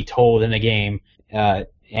meant to be told in a game.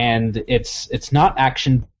 And it's not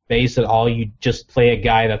action based at all. You just play a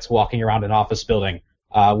guy that's walking around an office building.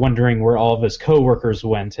 wondering where all of his coworkers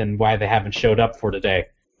went and why they haven't showed up for today.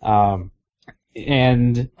 And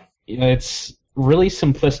it's really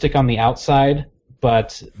simplistic on the outside,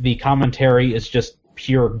 but the commentary is just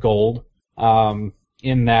pure gold.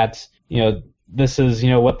 In that, this is,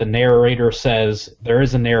 what the narrator says. There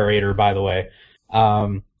is a narrator, by the way.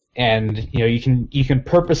 And you can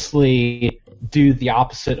purposely do the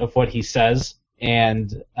opposite of what he says,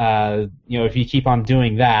 and if you keep on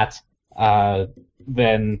doing that,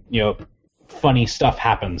 then funny stuff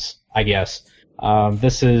happens, I guess.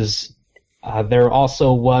 There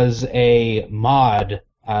also was a mod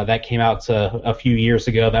that came out a few years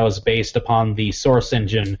ago that was based upon the Source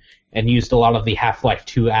engine and used a lot of the Half-Life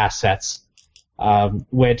 2 assets,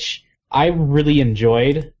 which I really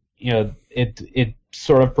enjoyed. It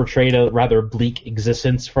sort of portrayed a rather bleak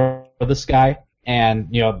existence for this guy, and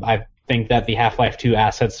I think that the Half-Life 2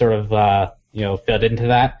 assets sort of fed into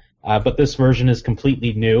that. But this version is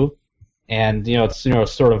completely new, and it's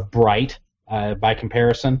sort of bright by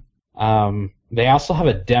comparison. They also have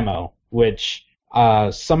a demo which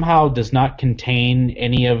somehow does not contain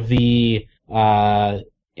any of the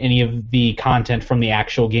content from the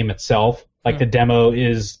actual game itself. Like the demo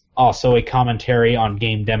is also a commentary on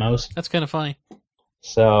game demos. That's kind of funny.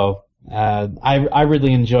 So I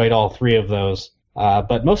really enjoyed all three of those.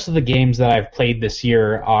 But most of the games that I've played this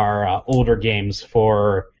year are older games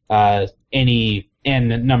for any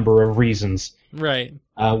n number of reasons. Right.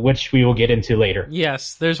 Which we will get into later.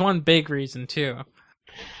 Yes, there's one big reason too.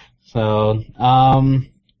 So,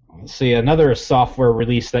 let's see, another software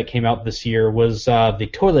release that came out this year was the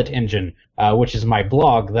Toilet Engine, which is my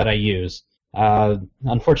blog that I use.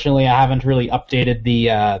 Unfortunately, I haven't really updated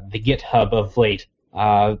the GitHub of late,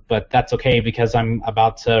 but that's okay because I'm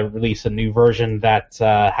about to release a new version that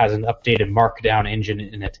has an updated Markdown engine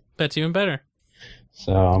in it. That's even better.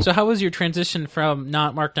 So how was your transition from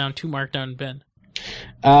not Markdown to Markdown been?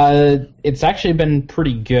 It's actually been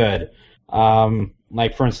pretty good.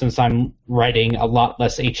 Like, for instance, I'm writing a lot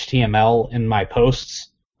less HTML in my posts,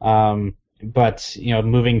 but,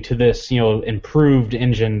 moving to this, improved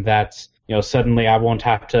engine that, suddenly I won't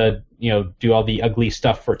have to, do all the ugly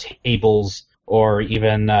stuff for tables or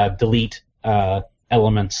even delete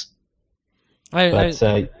elements.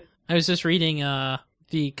 I was just reading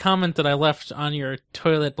the comment that I left on your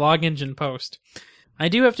Toilet blog engine post. I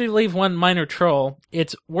do have to leave one minor troll.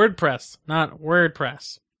 It's WordPress, not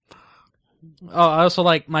WordPress. Oh, I also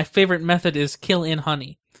like, my favorite method is kill in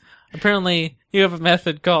honey. Apparently, you have a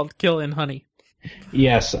method called kill in honey.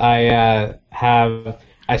 Yes, I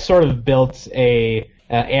sort of built a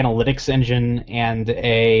analytics engine and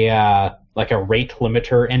a rate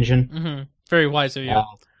limiter engine. Mm-hmm. Very wise of you.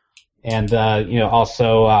 And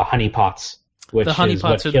also honeypots, which the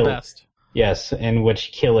honeypots are the best. Yes, in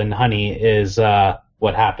which kill in honey is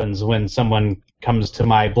what happens when someone comes to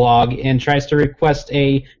my blog and tries to request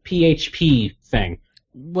a PHP thing.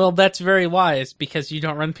 Well, that's very wise because you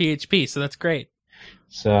don't run PHP, so that's great.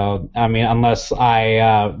 So, unless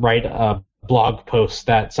I write a blog post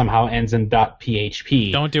that somehow ends in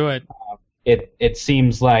 .php. Don't do it. It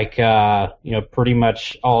seems like pretty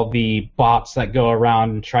much all the bots that go around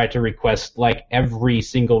and try to request like every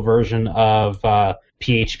single version of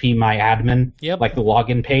PHP my admin, like the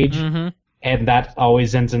login page. Mm-hmm. And that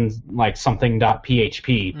always ends in like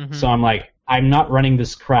something.php. Mm-hmm. So I'm like, I'm not running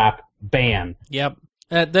this crap. Ban. Yep,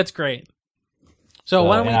 that's great. So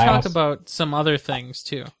why don't we talk about some other things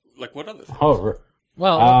too? Like what other things? Oh,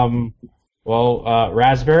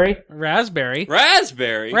 Raspberry.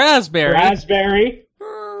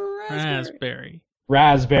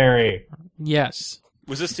 Yes.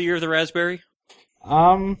 Was this the year of the Raspberry?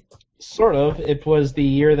 Sort of. It was the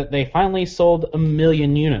year that they finally sold 1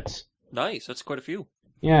 million units. Nice, that's quite a few.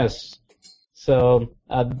 Yes. So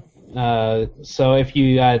if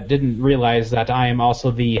you didn't realize that I am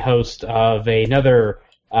also the host of another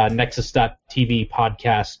Nexus.tv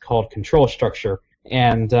podcast called Control Structure,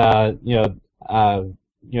 and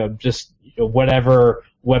just whatever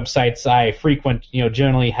websites I frequent,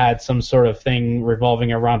 generally had some sort of thing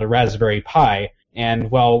revolving around a Raspberry Pi.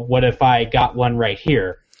 And well, what if I got one right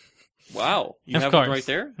here? Wow, you have one right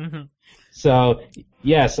there? Mm-hmm. So,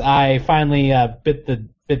 yes, I finally bit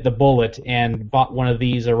the bullet and bought one of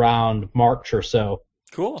these around March or so.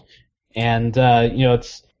 Cool. And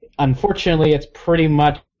it's pretty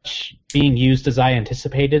much being used as I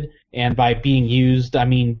anticipated, and by being used, I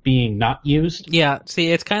mean being not used. Yeah,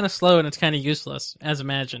 see, it's kind of slow and it's kind of useless, as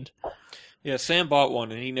imagined. Yeah, Sam bought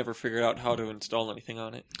one and he never figured out how to install anything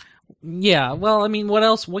on it. Yeah, well, what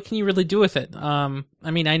else? What can you really do with it?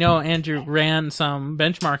 I know Andrew ran some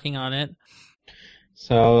benchmarking on it.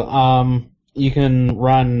 So,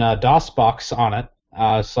 run DOSBox on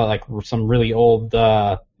it. So like some really old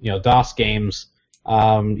DOS games.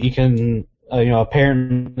 You can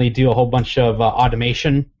apparently do a whole bunch of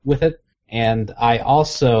automation with it. And I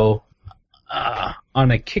also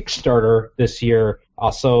on a Kickstarter this year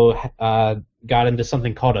also got into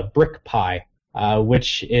something called a Brick Pi,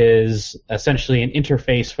 which is essentially an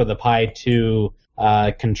interface for the Pi to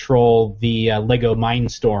control the Lego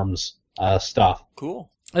Mindstorms stuff.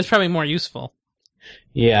 Cool. That's probably more useful.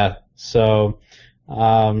 Yeah, so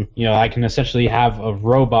I can essentially have a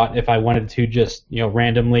robot if I wanted to just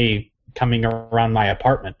randomly coming around my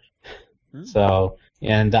apartment. So,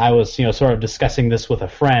 and I was sort of discussing this with a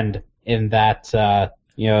friend in that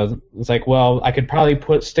it's like, well, I could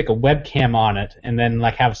probably stick a webcam on it and then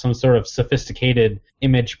like have some sort of sophisticated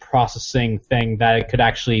image processing thing that it could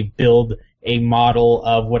actually build a model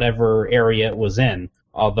of whatever area it was in.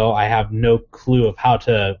 Although I have no clue of how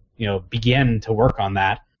to begin to work on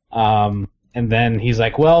that. And then he's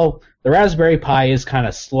like, well, the Raspberry Pi is kind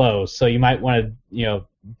of slow, so you might want to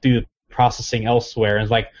do processing elsewhere. And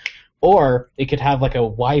it's like, or it could have like a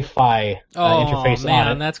Wi-Fi interface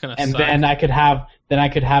on it. That's gonna and suck. then I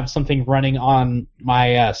could have something running on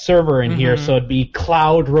my server in here, so it'd be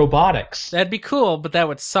cloud robotics. That'd be cool, but that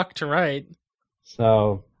would suck to write.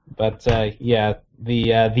 So, but yeah,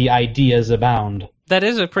 the ideas abound. That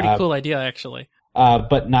is a pretty cool idea, actually.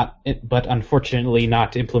 But unfortunately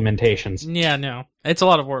not implementations. Yeah, no, it's a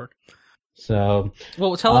lot of work. So,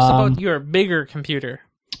 well, tell us about your bigger computer.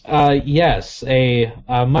 Yes, a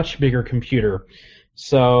much bigger computer.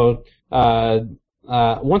 So,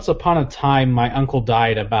 once upon a time, my uncle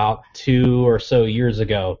died about 2 or so years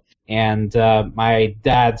ago, and my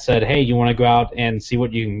dad said, "Hey, you want to go out and see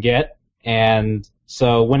what you can get?" And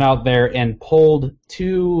so went out there and pulled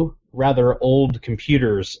 2 rather old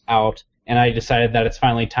computers out, and I decided that it's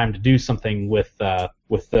finally time to do something with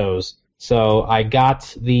those. So I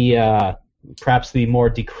got the perhaps the more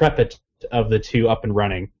decrepit of the 2 up and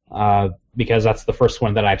running, because that's the first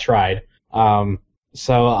one that I tried.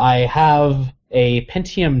 So I have a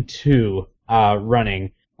Pentium 2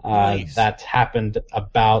 running. Nice. That happened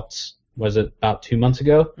about 2 months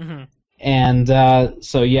ago? Mm-hmm. And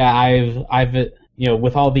so yeah, I've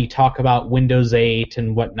with all the talk about Windows 8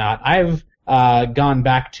 and whatnot, I've gone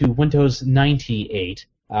back to Windows 98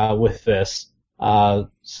 with this.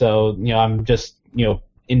 So I'm just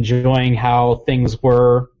enjoying how things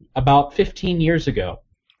were about 15 years ago.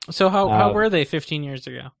 So how were they 15 years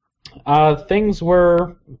ago? Things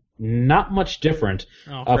were not much different.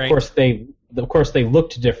 Oh, Of great. course they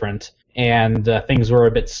looked different, and things were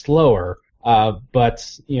a bit slower.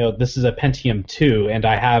 But this is a Pentium 2, and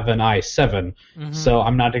I have an i7, so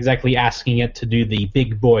I'm not exactly asking it to do the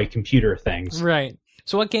big boy computer things. Right.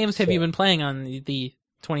 So what games have you been playing on the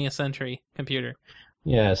 20th century computer?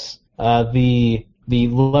 Yes. The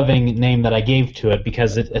loving name that I gave to it,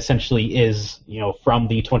 because it essentially is from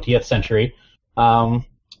the 20th century.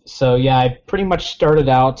 So yeah, I pretty much started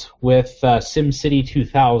out with SimCity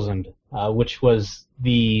 2000, which was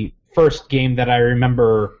the first game that I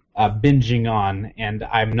remember binging on, and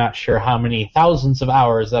I'm not sure how many thousands of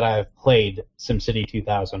hours that I've played SimCity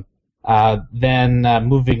 2000. Then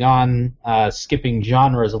moving on, skipping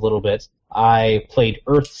genres a little bit, I played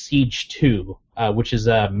Earth Siege 2, which is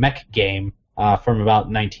a mech game from about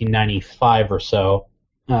 1995 or so.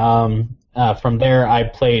 From there, I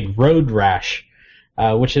played Road Rash,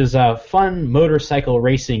 which is a fun motorcycle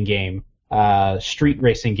racing game, street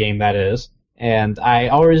racing game that is. And I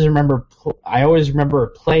always remember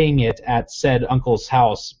playing it at said uncle's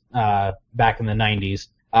house back in the 90s,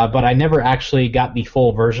 but I never actually got the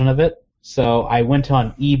full version of it. So I went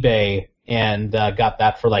on eBay and got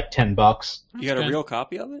that for like $10. You got a real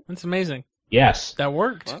copy of it? That's amazing. Yes, That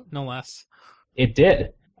worked, Wow. no less. it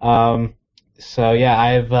did. So yeah,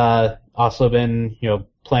 I've also been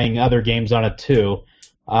playing other games on it too.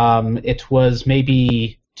 It was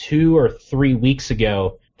maybe 2 or 3 weeks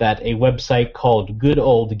ago that a website called Good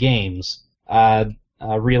Old Games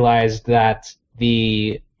realized that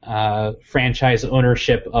the franchise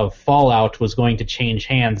ownership of Fallout was going to change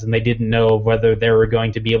hands, and they didn't know whether they were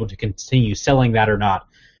going to be able to continue selling that or not.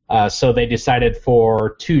 So they decided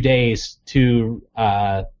for 2 days to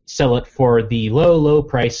sell it for the low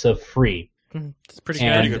price of free. It's pretty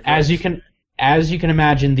And good. as you can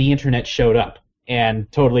imagine, the internet showed up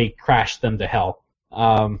and totally crashed them to hell.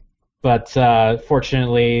 But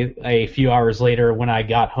fortunately, a few hours later, when I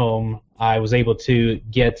got home, I was able to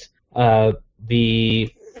get the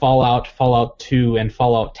Fallout 2, and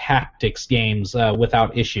Fallout Tactics games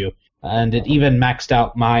without issue, and it even maxed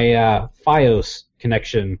out my FiOS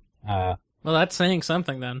connection. Well, that's saying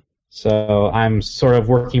something then. So I'm sort of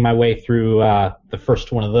working my way through the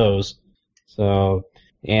first one of those. So,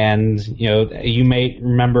 and you may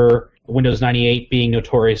remember Windows 98 being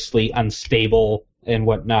notoriously unstable and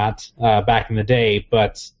whatnot back in the day,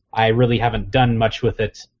 but I really haven't done much with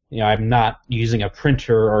it. I'm not using a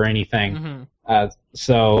printer or anything,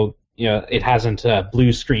 so it hasn't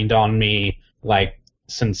blue screened on me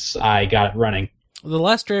since I got it running. The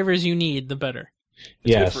less drivers you need, the better.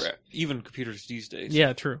 Yes, good for even computers these days.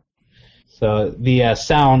 Yeah, true. So the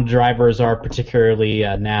sound drivers are particularly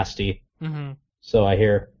nasty. Mm-hmm. So I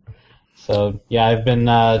hear. So yeah, I've been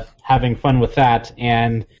having fun with that,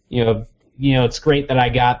 and it's great that I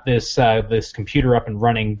got this computer up and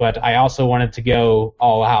running, but I also wanted to go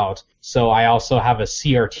all out. So I also have a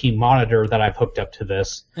CRT monitor that I've hooked up to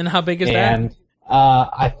this. And how big is that? And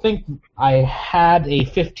I think I had a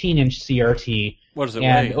 15-inch CRT. What does it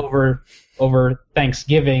and weigh? over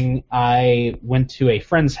Thanksgiving, I went to a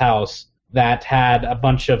friend's house that had a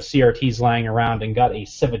bunch of CRTs lying around and got a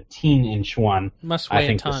 17-inch one. Must weigh I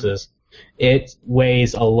think a ton. this is. It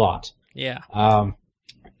weighs a lot. Yeah.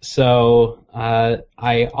 So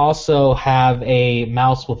I also have a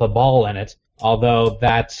mouse with a ball in it, although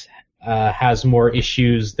that has more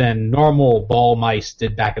issues than normal ball mice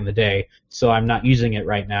did back in the day, so I'm not using it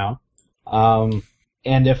right now.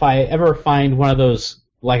 And if I ever find one of those,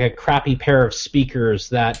 like a crappy pair of speakers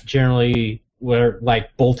that generally were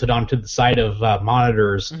bolted onto the side of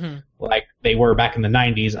monitors, like they were back in the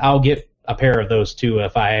 90s, I'll get a pair of those too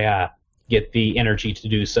if I get the energy to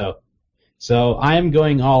do so. So I'm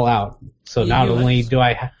going all out. So not only do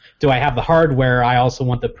I have the hardware, I also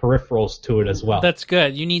want the peripherals to it as well. That's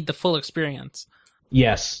good. You need the full experience.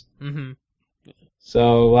 Yes. Mm-hmm.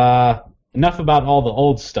 So enough about all the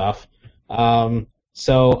old stuff.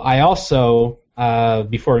 So I also,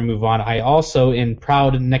 before we move on, I also, in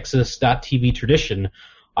proud Nexus.tv tradition,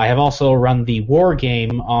 I have also run the war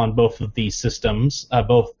game on both of these systems,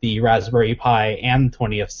 both the Raspberry Pi and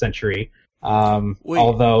 20th Century.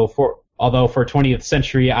 Although for 20th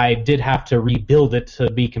Century, I did have to rebuild it to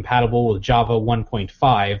be compatible with Java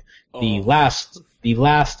 1.5. The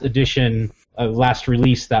last edition, last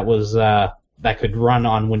release that was that could run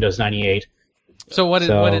on Windows 98. So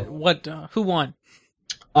who won?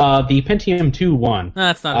 The Pentium 2 won.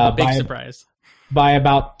 That's not a big surprise. By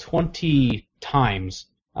about 20 times.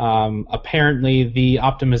 Apparently, the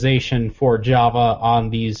optimization for Java on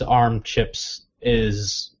these ARM chips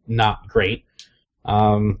is not great.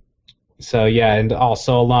 So yeah, and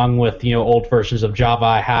also along with old versions of Java,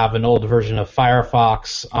 I have an old version of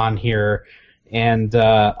Firefox on here, and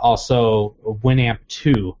also Winamp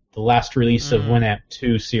 2, the last release of Winamp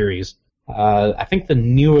 2 series. I think the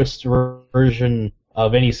newest version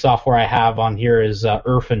of any software I have on here is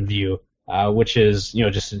IrfanView, which is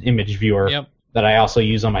just an image viewer that I also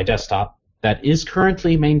use on my desktop that is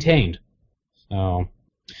currently maintained. So,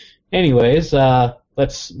 anyways,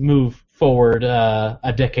 let's move forward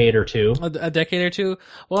a decade or two. A decade or two?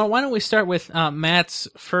 Well, why don't we start with Matt's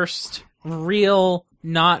first real,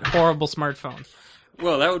 not horrible smartphone?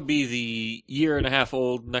 Well, that would be the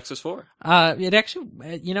year-and-a-half-old Nexus 4. It actually,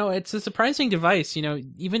 it's a surprising device.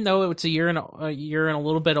 Even though it's a year and a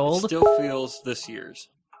little bit old, it still feels this year's.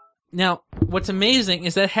 Now, what's amazing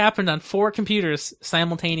is that happened on 4 computers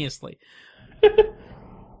simultaneously.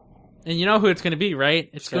 And you know who it's going to be, right?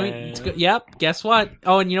 Yep. Guess what?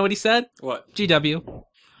 Oh, and you know what he said? What? GW.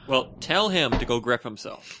 Well, tell him to go grep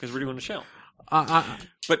himself because we're doing a show.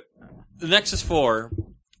 But the Nexus 4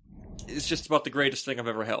 is just about the greatest thing I've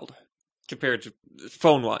ever held, compared to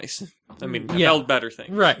phone-wise. I mean, I've held better things.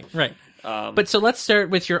 Right. But so let's start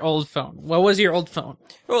with your old phone. What was your old phone?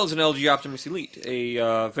 Well, it's an LG Optimus Elite,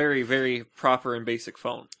 a very, very proper and basic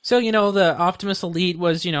phone. So, the Optimus Elite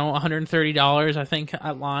was, $130, I think,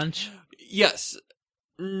 at launch. Yes.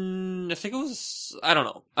 I think it was, I don't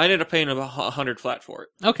know. I ended up paying $100 flat for it.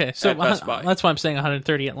 Okay, so at Best Buy. That's why I'm saying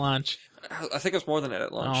 $130 at launch. I think it was more than that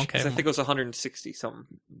at launch. Oh, okay. I think it was 160 something.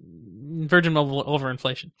 Virgin Mobile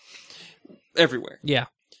overinflation. Everywhere. Yeah.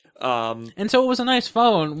 And so it was a nice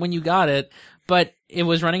phone when you got it, but it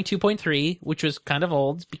was running 2.3, which was kind of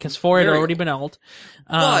old because 4 had already been old.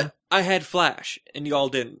 But I had Flash, and y'all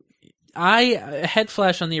didn't. I had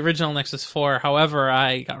Flash on the original Nexus 4, however,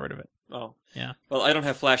 I got rid of it. Oh. Yeah. Well, I don't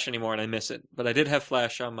have Flash anymore, and I miss it. But I did have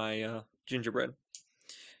Flash on my Gingerbread.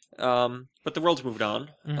 But the world's moved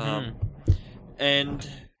on. And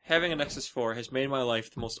having a Nexus 4 has made my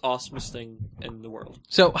life the most awesomest thing in the world.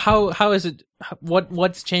 So how is it?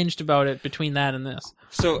 What's changed about it between that and this?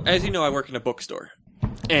 So as you know, I work in a bookstore,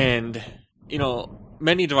 and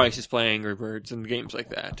many devices play Angry Birds and games like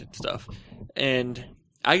that and stuff. And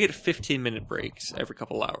I get 15-minute breaks every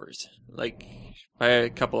couple hours. Like, by a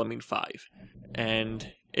couple, I mean 5.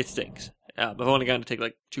 And it stinks. I've only gotten to take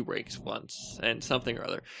like 2 breaks once, and something or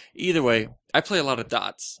other. Either way, I play a lot of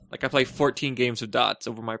dots. Like, I play 14 games of dots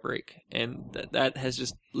over my break, and that has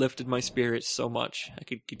just lifted my spirits so much. I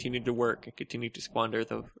could continue to work and continue to squander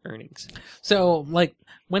the earnings. So, like,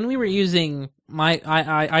 when we were using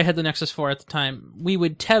I had the Nexus 4 at the time, we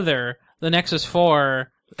would tether the Nexus 4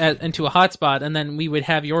 into a hotspot, and then we would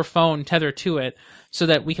have your phone tether to it so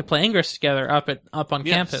that we could play Ingress together up on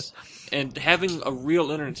campus. And having a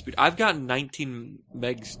real internet speed, I've gotten 19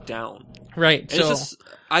 megs down. Right. And so it's just,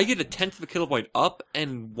 I get a tenth of a kilobyte up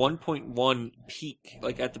and 1.1 peak,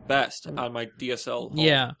 like at the best, on my DSL home.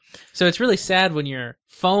 Yeah. So it's really sad when your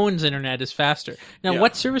phone's internet is faster. Now,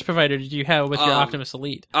 what service provider did you have with your Optimus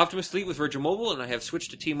Elite? Optimus Elite with Virgin Mobile, and I have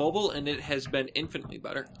switched to T-Mobile, and it has been infinitely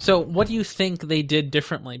better. So what do you think they did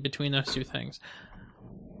differently between those two things?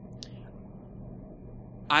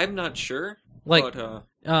 I'm not sure. Like, but,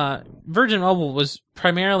 Virgin Mobile was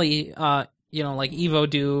primarily, like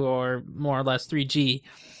EvoDo or more or less 3G.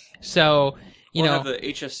 So, you know, have the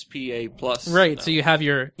HSPA Plus. Right, now. so you have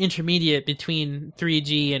your intermediate between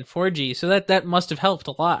 3G and 4G. So that must have helped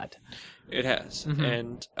a lot. It has. Mm-hmm.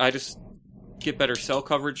 And I just get better cell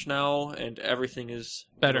coverage now, and everything is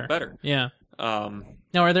better. Yeah. Now,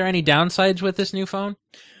 are there any downsides with this new phone?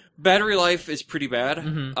 Battery life is pretty bad,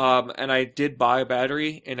 Mm-hmm. And I did buy a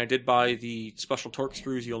battery, and I did buy the special torque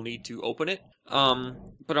screws you'll need to open it,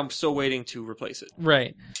 but I'm still waiting to replace it.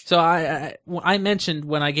 Right. So I mentioned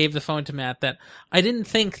when I gave the phone to Matt that I didn't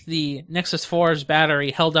think the Nexus 4's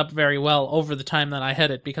battery held up very well over the time that I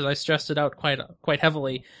had it, because I stressed it out quite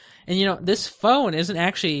heavily. And, you know, this phone isn't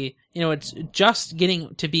actually, you know, it's just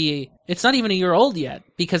getting to be, it's not even a year old yet,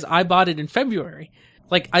 because I bought it in February.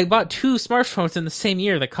 Like, I bought 2 smartphones in the same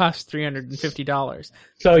year that cost $350.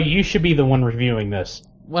 So you should be the one reviewing this.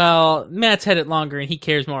 Well, Matt's had it longer and he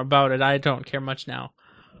cares more about it. I don't care much now.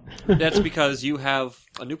 That's because you have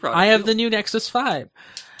a new product. I have the new Nexus 5.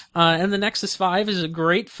 And the Nexus 5 is a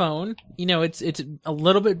great phone. You know, it's a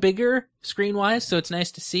little bit bigger screen-wise, so it's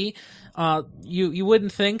nice to see. You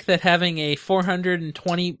wouldn't think that having a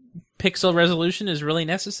 420 pixel resolution is really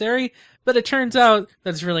necessary, but it turns out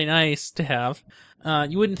that's really nice to have.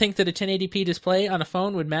 You wouldn't think that a 1080p display on a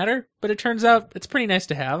phone would matter, but it turns out it's pretty nice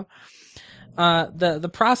to have.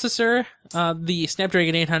 The processor, the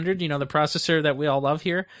Snapdragon 800, you know, the processor that we all love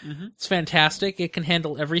here, it's fantastic. It can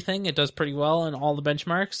handle everything. It does pretty well in all the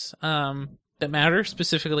benchmarks that matter,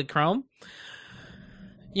 specifically Chrome.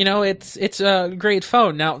 You know, it's a great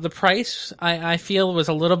phone. Now, the price, I feel, was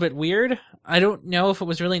a little bit weird. I don't know if it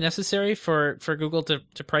was really necessary for Google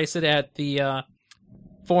to price it at the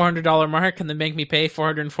 $400 mark and then make me pay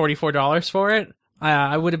 $444 for it.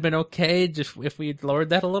 I would have been okay just if we'd lowered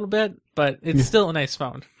that a little bit, but it's still a nice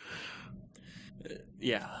phone.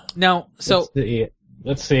 Yeah. Now, so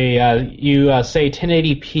let's see. You say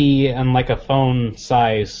 1080p and like a phone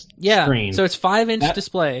size screen. So it's 5-inch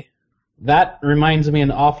display. That reminds me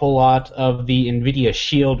an awful lot of the NVIDIA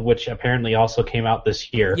Shield, which apparently also came out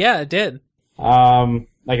this year. Yeah, it did.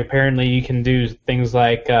 Like apparently you can do things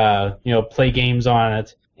like play games on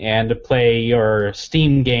it and play your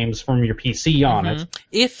Steam games from your PC on it.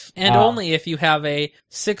 If and only if you have a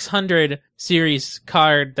 600 series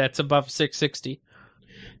card that's above 660.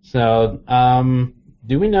 So,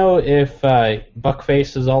 do we know if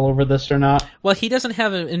Buckface is all over this or not? Well, he doesn't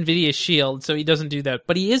have an NVIDIA Shield, so he doesn't do that.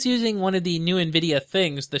 But he is using one of the new NVIDIA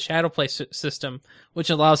things, the Shadowplay system, which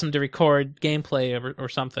allows him to record gameplay or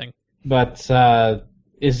something. But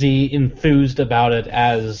is he enthused about it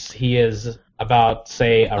as he is about,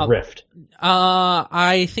 say, a Rift?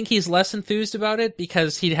 I think he's less enthused about it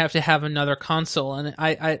because he'd have to have another console, and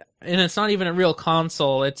and it's not even a real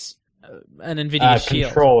console. It's an NVIDIA Shield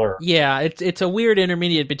controller. Yeah, it's a weird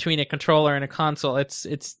intermediate between a controller and a console.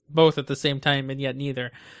 It's both at the same time, and yet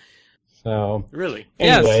neither. So really,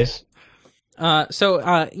 anyways. Yes.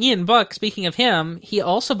 So Ian Buck, speaking of him, he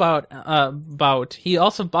also bought a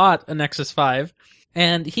Nexus 5,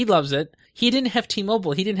 and he loves it. He didn't have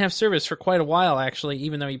T-Mobile. He didn't have service for quite a while, actually,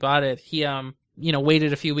 even though he bought it. He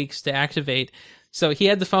waited a few weeks to activate. So he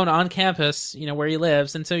had the phone on campus, where he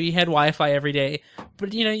lives, and so he had Wi-Fi every day.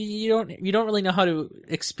 But you don't really know how to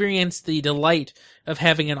experience the delight of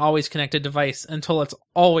having an always connected device until it's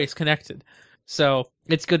always connected. So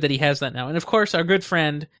it's good that he has that now. And of course, our good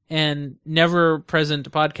friend and never present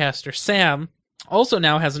podcaster Sam also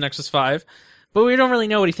now has a Nexus 5, but we don't really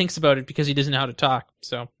know what he thinks about it because he doesn't know how to talk.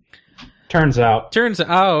 So turns out,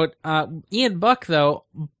 Ian Buck though.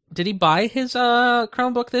 Did he buy his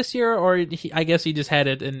Chromebook this year, or I guess he just had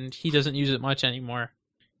it and he doesn't use it much anymore?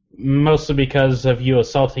 Mostly because of you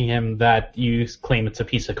assaulting him that you claim it's a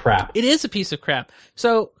piece of crap. It is a piece of crap.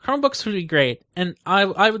 So Chromebooks would be great, and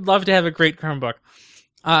I would love to have a great Chromebook.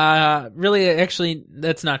 Really, actually,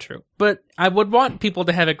 that's not true. But I would want people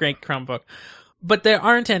to have a great Chromebook. But there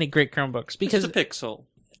aren't any great Chromebooks because It's the Pixel.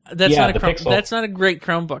 that's Yeah, not a the Pixel. that's not a great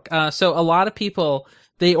Chromebook. So a lot of people,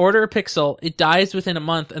 they order a Pixel, it dies within a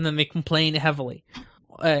month, and then they complain heavily.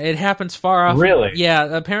 It happens far off. Really? Yeah.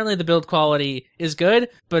 Apparently, the build quality is good,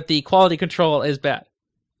 but the quality control is bad.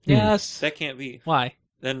 Yes. That can't be. Why?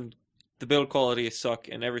 Then the build quality is suck,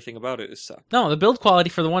 and everything about it is suck. No, the build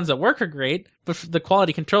quality for the ones that work are great, but the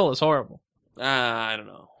quality control is horrible. I don't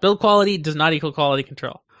know. Build quality does not equal quality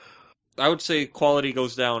control. I would say quality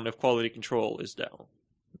goes down if quality control is down.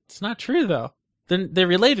 It's not true though. They're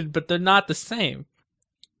related, but they're not the same.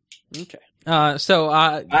 Okay.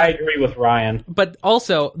 I agree with Ryan. But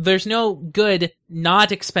also, there's no good,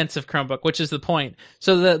 not expensive Chromebook, which is the point.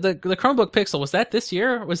 So the Chromebook Pixel, was that this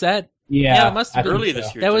year? Was that? Yeah, it must have I been think Early so.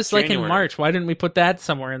 this year. That was That's like in January. March. Why didn't we put that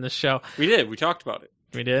somewhere in the show? We did. We talked about it.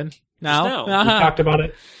 We did. now. No. We talked about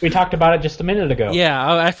it. We talked about it just a minute ago.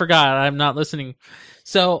 Yeah, I forgot. I'm not listening.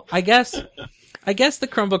 So I guess the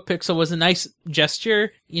Chromebook Pixel was a nice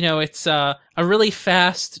gesture. You know, it's a really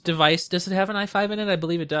fast device. Does it have an i5 in it? I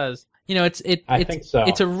believe it does. You know, I think so.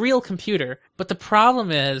 It's a real computer, but the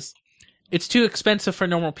problem is it's too expensive for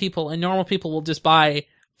normal people, and normal people will just buy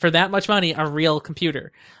for that much money a real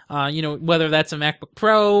computer. You know, whether that's a MacBook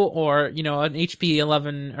Pro or, you know, an HP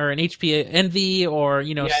 11 or an HP Envy or,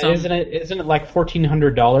 you know, Yeah, some. isn't it like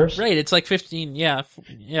 $1,400? Right, it's like 15. Yeah.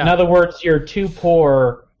 In other words, you're too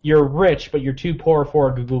poor. You're rich, but you're too poor for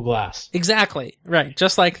a Google Glass. Exactly. Right.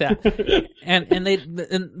 Just like that. and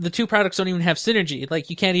the two products don't even have synergy. Like,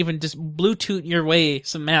 you can't even just Bluetooth your way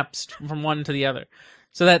some maps from one to the other.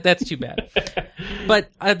 So that's too bad. But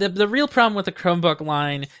the real problem with the Chromebook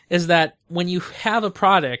line is that when you have a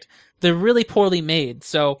product, they're really poorly made.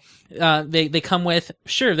 So they come with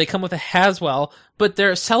a Haswell, but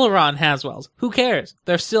they're Celeron Haswells. Who cares?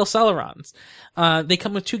 They're still Celerons. They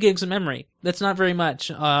come with 2 gigs of memory. That's not very much.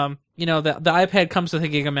 You know, the iPad comes with a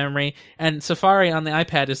gig of memory, and Safari on the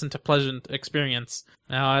iPad isn't a pleasant experience.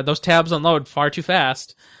 Those tabs unload far too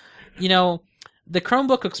fast. You know, the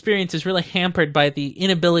Chromebook experience is really hampered by the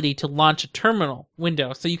inability to launch a terminal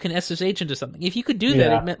window so you can SSH into something. If you could do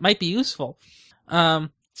that, it might be useful.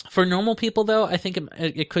 For normal people, though, I think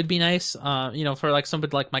it could be nice. You know, for like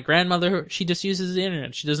somebody like my grandmother, she just uses the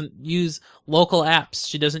internet. She doesn't use local apps.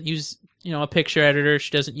 She doesn't use, you know, a picture editor.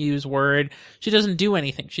 She doesn't use Word. She doesn't do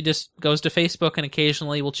anything. She just goes to Facebook and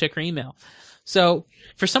occasionally will check her email. So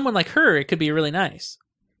for someone like her, it could be really nice.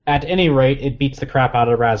 At any rate, it beats the crap out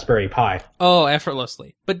of Raspberry Pi. Oh,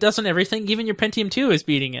 effortlessly. But doesn't everything? Even your Pentium 2 is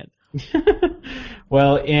beating it.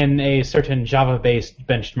 Well, in a certain Java-based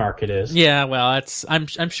benchmark, it is. Yeah, well, I'm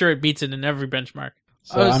sure it beats it in every benchmark.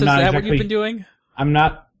 So Is that what you've been doing? I'm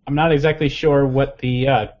not exactly sure what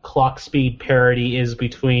the clock speed parity is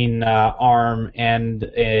between ARM and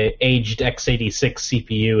aged x86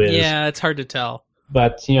 CPU is. Yeah, it's hard to tell.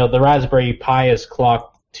 But you know, the Raspberry Pi is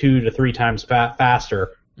clocked 2 to 3 times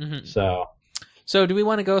faster. Mm-hmm. So do we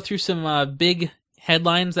want to go through some big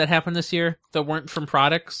headlines that happened this year that weren't from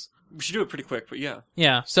products? We should do it pretty quick, but yeah.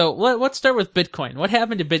 Yeah, so let's start with Bitcoin. What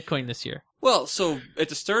happened to Bitcoin this year? Well, so at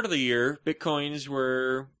the start of the year, Bitcoins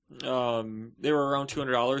were they were around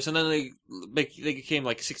 $200, and then they became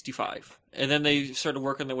like 65, and then they started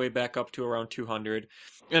working their way back up to around 200,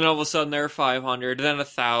 and all of a sudden they're 500, then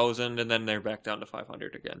 1,000, and then they're back down to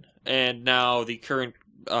 500 again. And now the current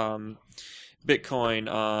Bitcoin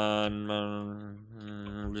on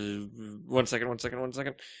one second.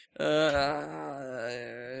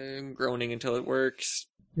 I'm groaning until it works.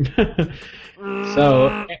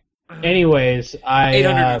 So, anyways,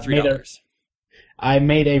 $803. I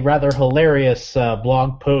made a rather hilarious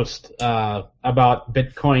blog post about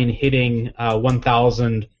Bitcoin hitting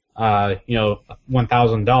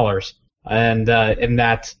 $1,000, and in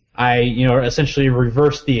that I essentially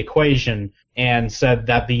reversed the equation and said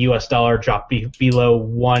that the U.S. dollar dropped below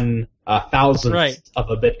 1,000th of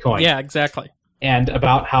a Bitcoin. Yeah, exactly. And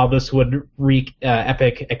about how this would wreak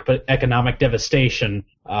epic economic devastation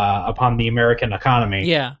upon the American economy.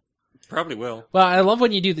 Yeah. Probably will. Well, I love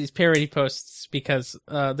when you do these parody posts because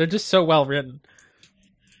they're just so well written.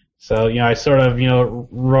 So, I sort of,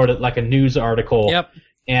 wrote it like a news article. Yep.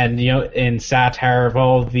 And, in satire of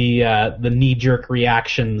all the knee-jerk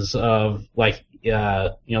reactions of, like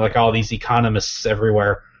all these economists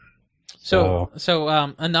everywhere. So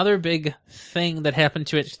another big thing that happened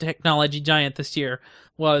to its technology giant this year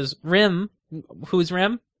was RIM. Who's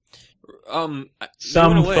RIM? Some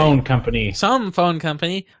phone company. Some phone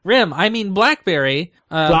company. BlackBerry.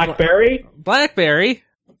 BlackBerry? BlackBerry.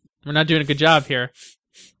 We're not doing a good job here.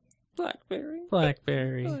 BlackBerry.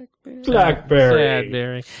 BlackBerry.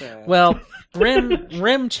 BlackBerry. Sad. Well,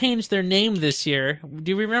 RIM changed their name this year.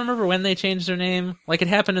 Do you remember when they changed their name? Like it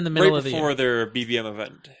happened in the middle of the year. Right before their BBM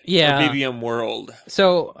event. Yeah. Or BBM World.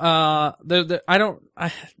 So,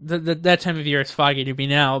 that time of year is foggy to me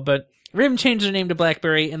now, but RIM changed their name to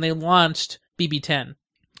BlackBerry and they launched BB10.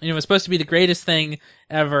 And it was supposed to be the greatest thing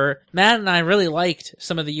ever. Matt and I really liked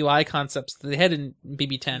some of the UI concepts that they had in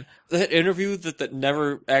BB10. That interview that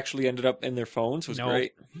never actually ended up in their phones was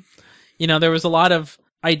great. There was a lot of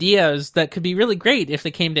ideas that could be really great if they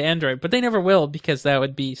came to Android, but they never will because that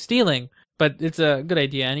would be stealing. But it's a good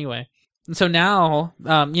idea anyway. And so now,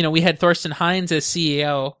 we had Thorsten Heinz as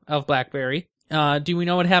CEO of BlackBerry. Do we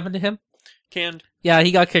know what happened to him? Canned. Yeah,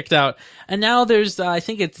 he got kicked out. And now there's, I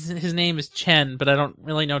think his name is Chen, but I don't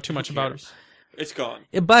really know too much about him. It's gone.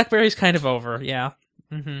 BlackBerry's kind of over, yeah.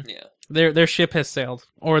 Mm-hmm. Yeah. Their ship has sailed,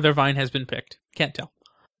 or their vine has been picked. Can't tell.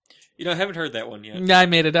 I haven't heard that one yet. I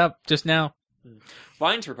made it up just now.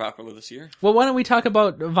 Vines were popular this year. Well, why don't we talk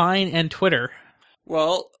about Vine and Twitter?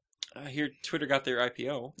 Well, I hear Twitter got their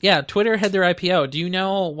IPO. Yeah, Twitter had their IPO. Do you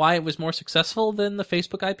know why it was more successful than the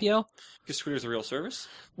Facebook IPO? Because Twitter's a real service?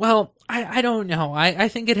 Well, I don't know. I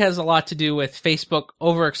think it has a lot to do with Facebook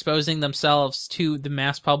overexposing themselves to the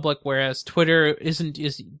mass public, whereas Twitter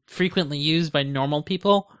is frequently used by normal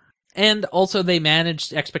people. And also they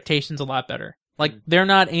managed expectations a lot better. Like, they're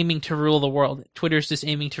not aiming to rule the world. Twitter's just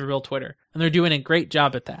aiming to rule Twitter. And they're doing a great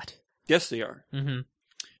job at that. Yes, they are. Mm-hmm.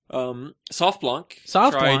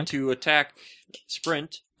 SoftBlanc tried to attack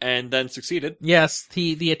Sprint and then succeeded. Yes,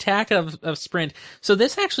 the attack of Sprint. So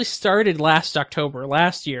this actually started last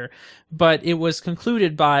year, but it was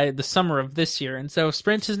concluded by the summer of this year. And so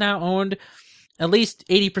Sprint is now owned at least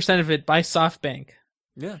 80% of it by SoftBank.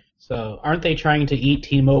 Yeah. So aren't they trying to eat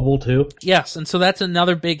T-Mobile too? Yes, and so that's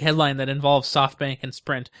another big headline that involves SoftBank and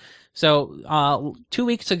Sprint. So 2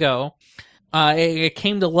 weeks ago, it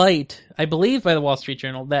came to light, I believe by the Wall Street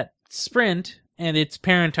Journal, that Sprint and its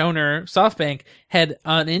parent owner, SoftBank, had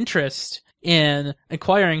an interest in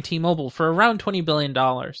acquiring T-Mobile for around $20 billion.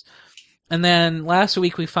 And then last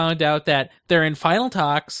week we found out that they're in final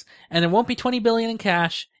talks, and it won't be $20 billion in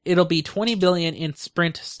cash, it'll be $20 billion in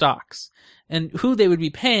Sprint stocks. And who they would be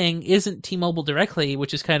paying isn't T-Mobile directly,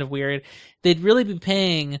 which is kind of weird. They'd really be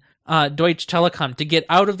paying Deutsche Telekom to get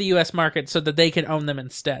out of the U.S. market so that they could own them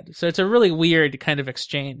instead. So it's a really weird kind of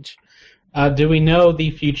exchange. Do we know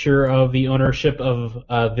the future of the ownership of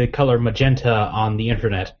the color magenta on the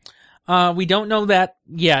internet? We don't know that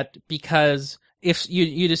yet, because if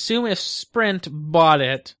you'd assume if Sprint bought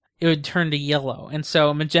it, it would turn to yellow. And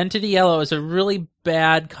so magenta to yellow is a really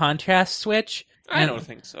bad contrast switch. I don't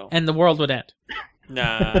think so. And the world would end.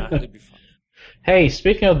 Nah, it'd be fun. Hey,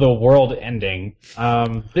 speaking of the world ending,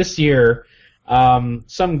 this year,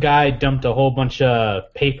 some guy dumped a whole bunch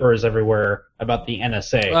of papers everywhere about the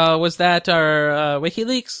NSA. Was that our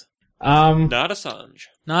WikiLeaks? Not Assange.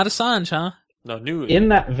 Not Assange, huh? No, news. In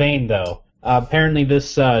that vein, though, apparently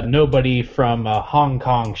this nobody from Hong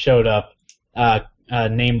Kong showed up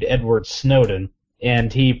named Edward Snowden.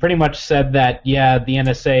 And he pretty much said that, yeah, the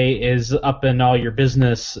NSA is up in all your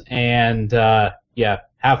business, and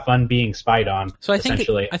have fun being spied on. So I think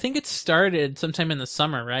it started sometime in the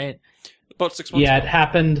summer, right? About 6 months ago. It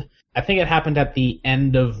happened. I think it happened at the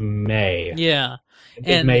end of May. Yeah,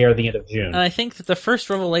 May or the end of June. And I think that the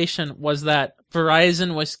first revelation was that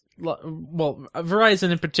Verizon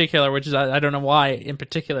in particular, which is I don't know why in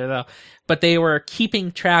particular though, but they were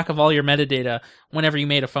keeping track of all your metadata whenever you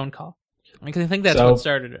made a phone call. I think that's what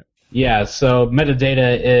started it. Yeah, so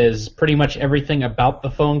metadata is pretty much everything about the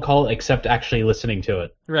phone call except actually listening to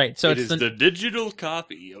it. Right. So it is the digital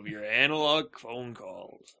copy of your analog phone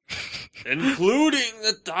calls, including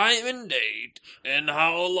the time and date and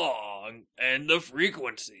how long and the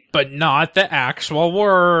frequency. But not the actual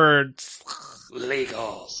words.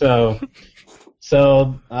 Legal. So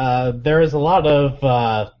there is a lot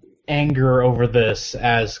of anger over this,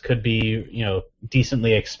 as could be,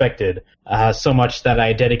 decently expected. So much that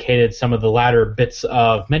I dedicated some of the latter bits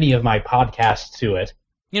of many of my podcasts to it.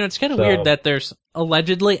 It's kind of weird that there's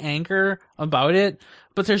allegedly anger about it,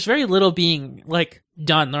 but there's very little being,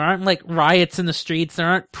 done. There aren't, riots in the streets. There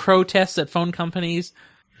aren't protests at phone companies.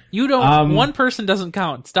 One person doesn't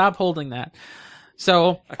count. Stop holding that.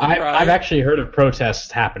 So I've actually heard of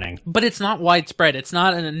protests happening, but it's not widespread. It's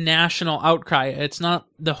not a national outcry. It's not,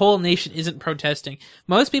 the whole nation isn't protesting.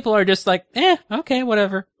 Most people are just like, okay,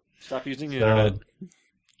 whatever. Stop using the internet.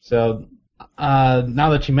 So Now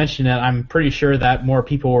that you mention it, I'm pretty sure that more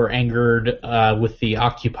people were angered with the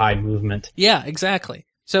Occupy movement. Yeah, exactly.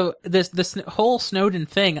 So this whole Snowden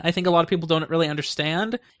thing, I think a lot of people don't really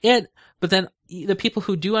understand it, but then the people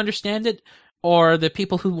who do understand it, or the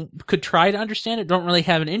people who could try to understand it, don't really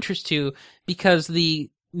have an interest to, because the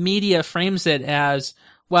media frames it as,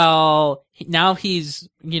 well, now he's,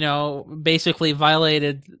 basically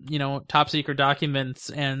violated, top secret documents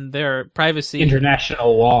and their privacy.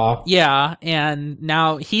 International law. Yeah, and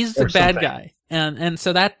now he's the Or bad something. guy. And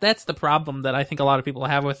so that's the problem that I think a lot of people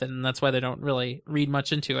have with it, and that's why they don't really read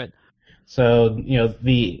much into it. So,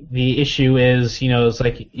 the issue is, it's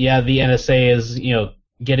like, yeah, the NSA is,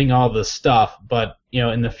 getting all this stuff, but,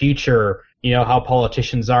 in the future, how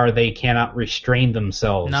politicians are, they cannot restrain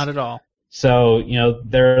themselves. Not at all. So,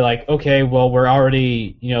 they're like, okay, well, we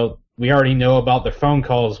already know about their phone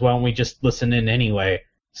calls, why don't we just listen in anyway?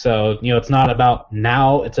 So, it's not about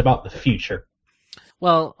now, it's about the future.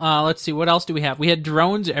 Well, let's see, what else do we have? We had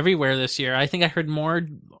drones everywhere this year. I think I heard more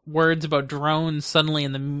words about drones suddenly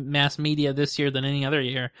in the mass media this year than any other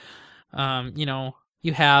year.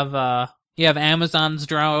 You have Amazon's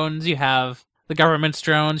drones, you have the government's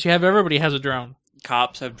drones, everybody has a drone.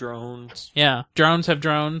 Cops have drones. Yeah, drones have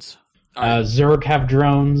drones. Zerg have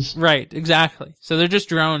drones. Right, exactly. So they're just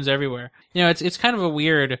drones everywhere. It's kind of a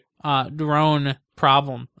weird drone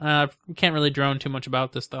problem. We can't really drone too much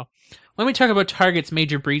about this, though. Let me talk about Target's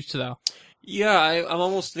major breach, though. Yeah, I'm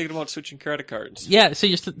almost thinking about switching credit cards. Yeah, so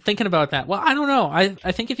you're thinking about that. Well, I don't know.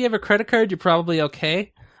 I think if you have a credit card, you're probably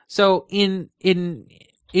okay. So in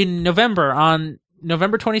November, on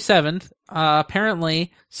November 27th,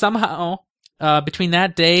 apparently, somehow, between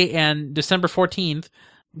that day and December 14th,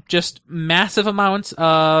 just massive amounts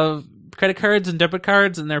of credit cards and debit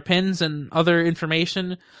cards and their pins and other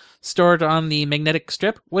information stored on the magnetic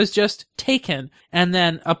strip was just taken and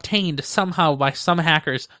then obtained somehow by some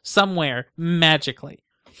hackers somewhere magically.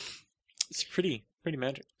 It's pretty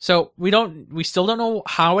magic. So we still don't know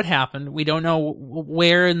how it happened. We don't know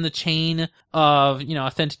where in the chain of,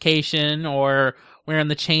 authentication, or where in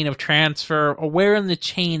the chain of transfer, or where in the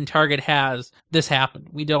chain Target has this happened.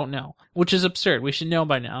 We don't know, which is absurd. We should know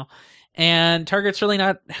by now. And Target's really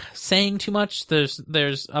not saying too much.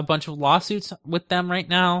 There's a bunch of lawsuits with them right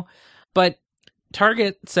now. But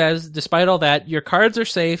Target says, despite all that, your cards are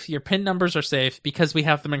safe, your PIN numbers are safe, because we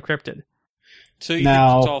have them encrypted. So you think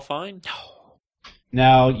it's all fine?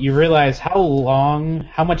 Now, you realize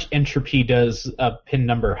how much entropy does a PIN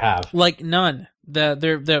number have? Like none.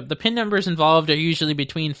 The PIN numbers involved are usually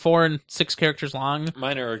between 4 and 6 characters long.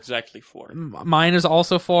 Mine are exactly 4. Mine is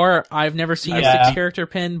also 4. I've never seen a 6-character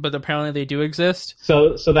PIN, but apparently they do exist.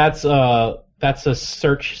 So that's a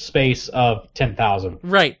search space of 10,000.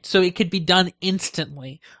 Right. So it could be done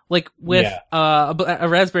instantly. Like with a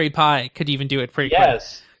Raspberry Pi could even do it pretty quick.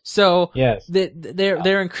 Yes. So yes.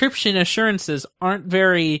 Their encryption assurances aren't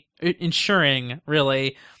very ensuring,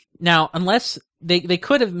 really. Now, unless they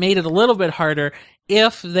could have made it a little bit harder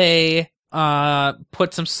if they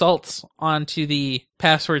put some salts onto the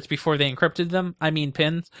passwords before they encrypted them. I mean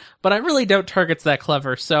pins. But I really doubt Target's that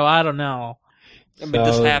clever, so I don't know. I mean,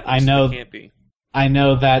 this happens. I know, it can't be. I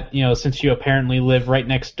know that, since you apparently live right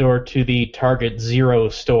next door to the Target Zero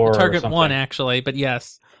store, Target or something, 1, actually, but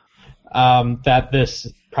yes. That this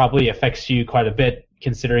probably affects you quite a bit,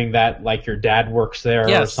 considering that, like, your dad works there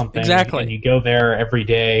or something. Exactly. And you go there every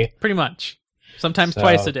day. Pretty much. Sometimes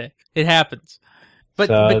twice a day. It happens. But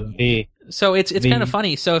it's kind of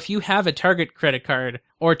funny. So if you have a Target credit card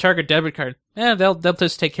or a Target debit card, they'll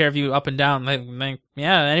just take care of you up and down.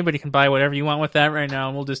 Anybody can buy whatever you want with that right now,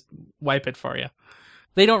 and we'll just wipe it for you.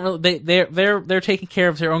 They don't really. They're taking care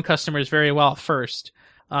of their own customers very well first.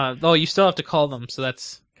 Though you still have to call them, so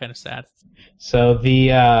that's kind of sad. So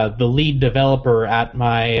the lead developer at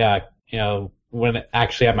my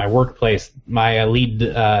at my workplace, my lead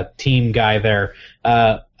team guy there,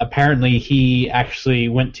 apparently he actually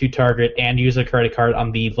went to Target and used a credit card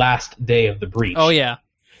on the last day of the breach. Oh yeah.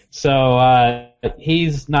 So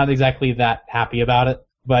he's not exactly that happy about it,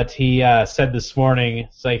 but he said this morning,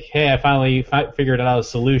 it's like, hey, I finally figured out a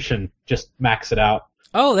solution. Just max it out.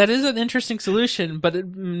 Oh, that is an interesting solution, but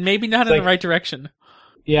maybe not in the right direction.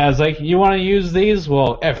 Yeah, it's like, you want to use these?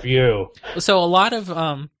 Well, F you. So a lot of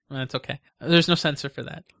that's okay. There's no censor for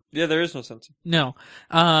that. Yeah, there is no censor. No.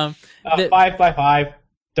 5x5.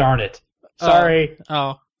 Darn it. Sorry.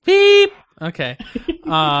 Beep. Okay.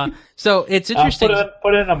 So it's interesting.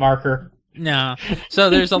 Put in a marker. No. So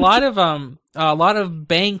there's a lot of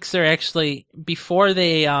banks are actually, before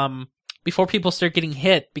they before people start getting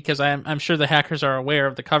hit, because I'm sure the hackers are aware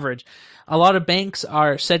of the coverage, a lot of banks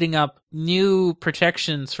are setting up new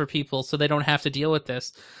protections for people so they don't have to deal with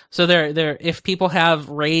this. So they're if people have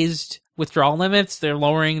raised withdrawal limits, they're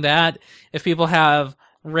lowering that. If people have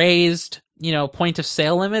raised, point of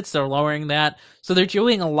sale limits, they're lowering that. So they're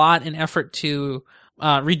doing a lot in effort to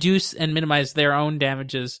reduce and minimize their own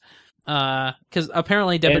damages. Because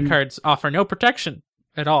apparently debit cards offer no protection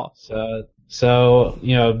at all. So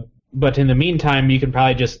but in the meantime, you can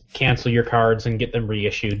probably just cancel your cards and get them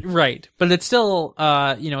reissued. Right, but it's still,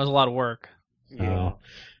 is a lot of work. Yeah.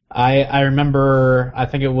 I remember, I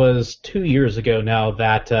think it was 2 years ago now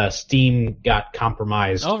that Steam got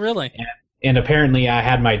compromised. Oh, really? And apparently I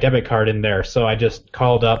had my debit card in there, so I just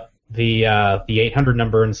called up the 800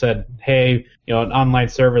 number and said, hey, an online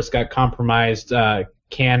service got compromised.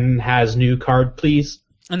 Can has new card, please?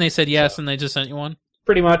 And they said yes, and they just sent you one?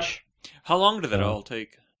 Pretty much. How long did that all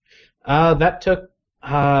take? That took,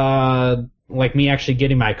 like me actually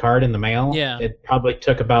getting my card in the mail. Yeah. It probably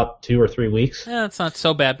took about 2 or 3 weeks. Yeah, that's not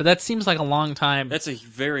so bad, but that seems like a long time. That's a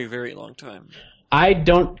very, very long time. I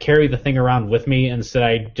don't carry the thing around with me. Instead,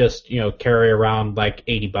 I just, carry around like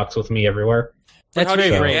 $80 with me everywhere. That's how do you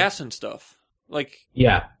very get great. gas and stuff? Like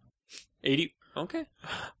Yeah. 80? Okay.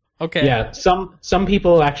 Okay. Yeah. Some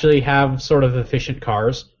people actually have sort of efficient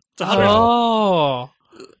cars. It's 100. Oh.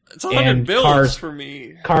 It's 100 and bills cars- for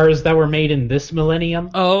me. Cars that were made in this millennium.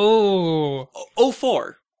 Oh.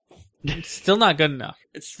 04. Still not good enough.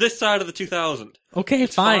 It's this side of the 2000. Okay,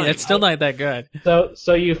 It's fine. fine. It's still not that good.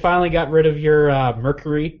 So you finally got rid of your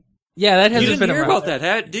Mercury. Yeah, that You hasn't didn't been hear around. about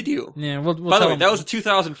that, did you? Yeah, we'll By the tell way, them. that was a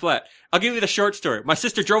 2000 flat. I'll give you the short story. My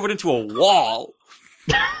sister drove it into a wall.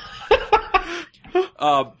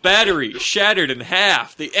 Battery shattered in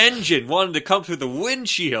half. The engine wanted to come through the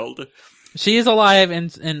windshield. She is alive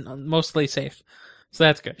and mostly safe. So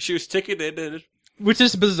that's good. She was ticketed. Which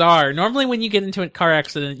is bizarre. Normally when you get into a car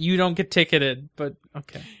accident, you don't get ticketed, but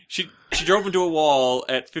okay. She drove into a wall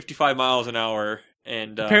at 55 miles an hour,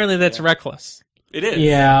 and Apparently that's yeah. reckless. It is.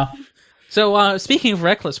 Yeah. So, speaking of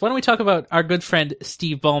reckless, why don't we talk about our good friend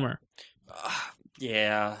Steve Ballmer?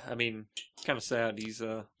 Yeah, I mean, kind of sad. He's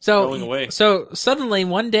So, going away. So suddenly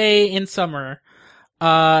one day in summer,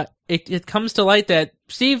 it comes to light that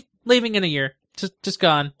Steve leaving in a year, just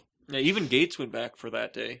gone. Yeah, even Gates went back for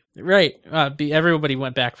that day. Right. Everybody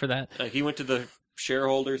went back for that. He went to the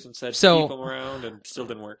shareholders and said So- keep him around, and still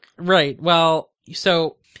didn't work. Right. Well,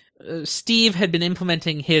 so Steve had been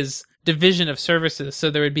implementing his division of services. So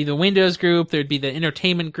there would be the Windows group, there'd be the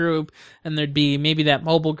entertainment group, and there'd be maybe that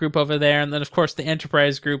mobile group over there, and then of course the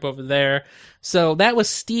enterprise group over there. So that was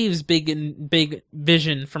Steve's big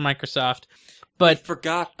vision for Microsoft. But But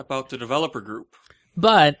forgot about the developer group.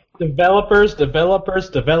 Developers. Developers!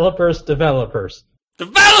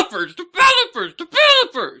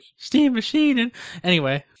 Steam Machine and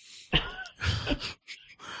anyway.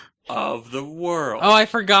 Of the world. Oh, I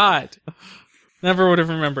forgot. Never would have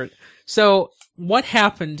remembered. So, what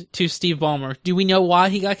happened to Steve Ballmer? Do we know why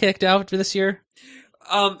he got kicked out this year?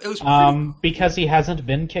 It was pretty, Because he hasn't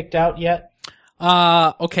been kicked out yet.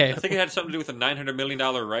 Okay. I think it had something to do with a $900 million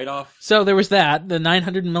write-off. So there was that, the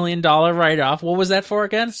 $900 million write-off. What was that for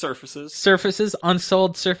again? Surfaces. Surfaces,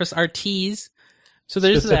 unsold Surface RTs. So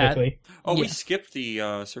there's that. Specifically. Oh, we Yeah. skipped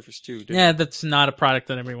the Surface 2, didn't Yeah, that's not a product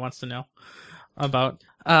that anybody wants to know about.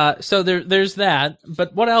 So there's that.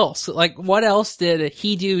 But what else? Like, what else did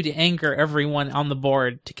he do to anger everyone on the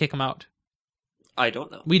board to kick him out? we? I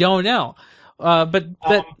don't know. We don't know. But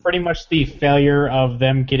Pretty much the failure of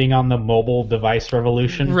them getting on the mobile device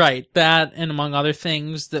revolution. right, that and among other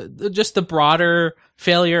things, just the broader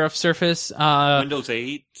failure of Surface. Windows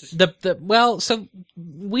 8. So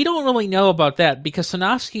we don't really know about that because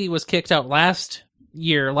Sonovsky was kicked out last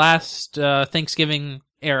Thanksgiving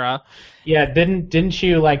era. Yeah, didn't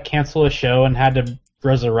you like cancel a show and had to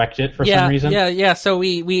resurrect it for some reason? Yeah. So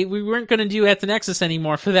we weren't going to do At the Nexus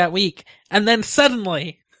anymore for that week, and then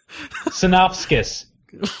suddenly, Sinopskis.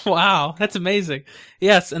 wow, that's amazing.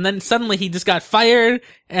 Yes, and then suddenly he just got fired,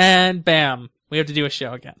 and bam, we have to do a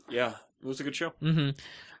show again. Yeah, it was a good show.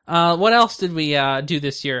 Mm-hmm. What else did we do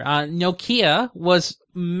this year? Nokia was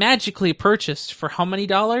magically purchased for how many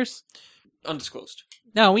dollars? Undisclosed.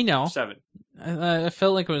 No, we know. 7. I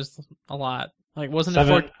felt like it was a lot. Like, wasn't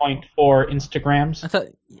it 7.4 Instagrams I thought,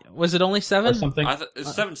 was it only or 7? something. I thought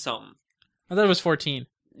it's 7 something. I thought it was 14.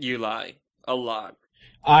 You lie. A lot.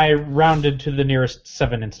 I rounded to the nearest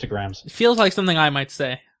 7 Instagrams. It feels like something I might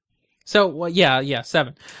say. So, well, yeah,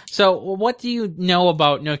 7. So, what do you know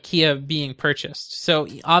about Nokia being purchased? So,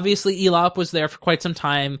 obviously, Elop was there for quite some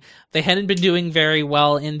time. They hadn't been doing very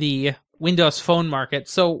well in the Windows Phone market.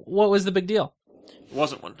 So what was the big deal? It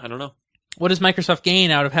wasn't one. I don't know. What does Microsoft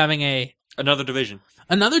gain out of having Another division?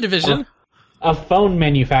 another division? A phone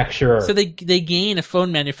manufacturer. So they gain a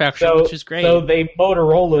phone manufacturer, which is great. So they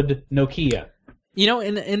Motorola'd Nokia. You know,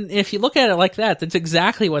 and if you look at it like that, that's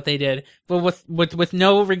exactly what they did, but with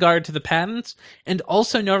no regard to the patents and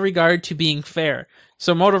also no regard to being fair.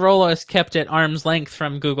 So Motorola is kept at arm's length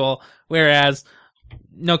from Google, whereas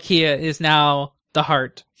Nokia is now the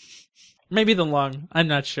heart. Maybe the lung. I'm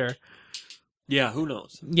not sure. Yeah, who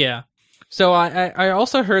knows? Yeah. So I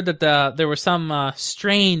also heard that there were some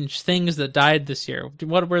strange things that died this year.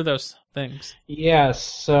 What were those things? Yes,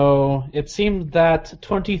 so it seemed that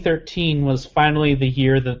 2013 was finally the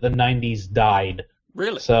year that the 90s died.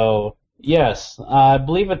 Really? So, yes, I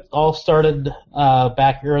believe it all started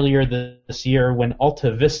back earlier this year when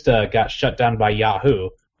Alta Vista got shut down by Yahoo.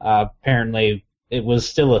 Apparently, it was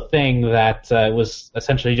still a thing that it was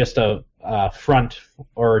essentially just a front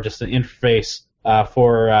or just an interface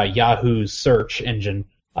for Yahoo's search engine.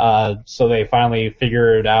 So they finally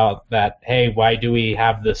figured out that, hey, why do we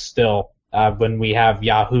have this still when we have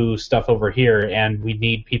Yahoo stuff over here and we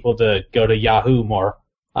need people to go to Yahoo more?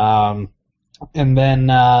 And then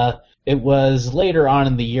it was later on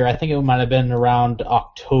in the year, I think it might have been around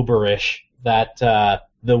October-ish, that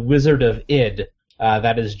the Wizard of Id,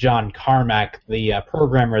 that is John Carmack, the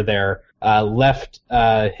programmer there, left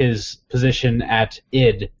his position at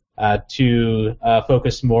id to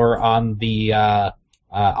focus more on the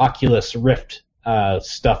Oculus Rift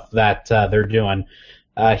stuff that they're doing.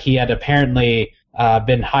 He had apparently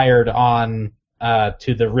been hired on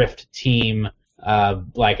to the Rift team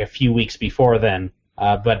like a few weeks before then,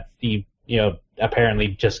 but he, apparently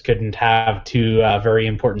just couldn't have two very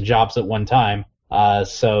important jobs at one time.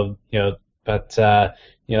 Last,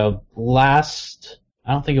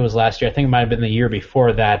 I don't think it was last year, I think it might have been the year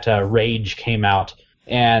before that, Rage came out.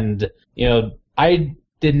 And, I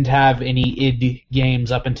didn't have any id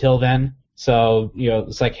games up until then. So,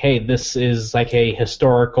 it's like, hey, this is like a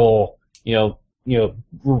historical,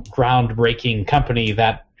 groundbreaking company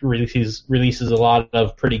that releases a lot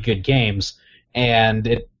of pretty good games. And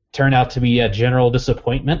it turned out to be a general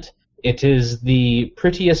disappointment. It is the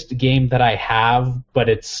prettiest game that I have, but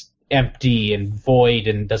it's empty and void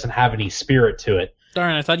and doesn't have any spirit to it.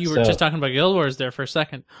 Darn, I thought you were just talking about Guild Wars there for a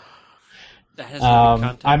second. That has no good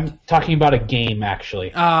content. I'm talking about a game,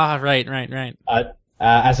 actually. Ah, right.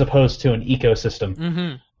 As opposed to an ecosystem.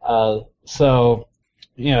 Mm-hmm.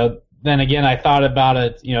 Then again, I thought about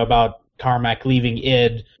it, about Carmack leaving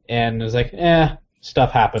id, and it was like,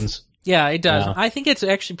 stuff happens. Yeah, it does. I think it's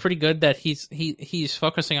actually pretty good that he's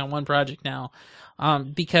focusing on one project now,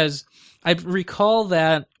 because I recall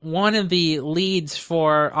that one of the leads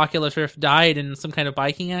for Oculus Rift died in some kind of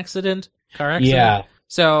biking accident, car accident. Yeah.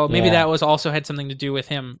 So maybe that was also had something to do with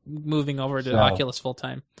him moving over to Oculus full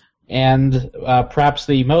time. And perhaps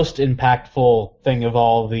the most impactful thing of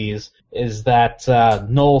all of these is that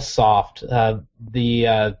Nullsoft,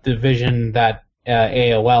 the division that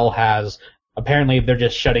AOL has, apparently they're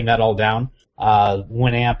just shutting that all down.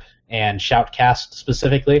 Winamp and Shoutcast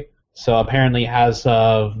specifically. So apparently as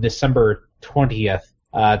of December 20th,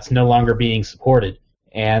 it's no longer being supported.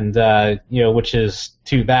 And, which is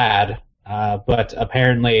too bad. But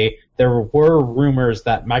apparently there were rumors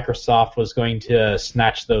that Microsoft was going to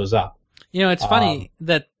snatch those up. It's funny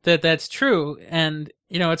that's true, and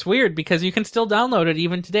it's weird because you can still download it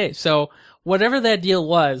even today. So whatever that deal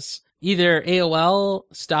was, either AOL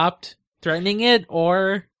stopped threatening it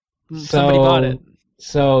or somebody bought it.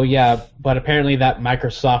 So yeah, but apparently that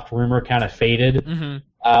Microsoft rumor kind of faded. Mm-hmm.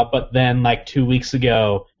 But then like 2 weeks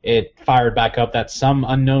ago, it fired back up that some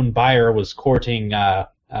unknown buyer was courting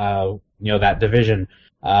that division.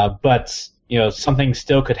 But something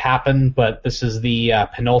still could happen, but this is the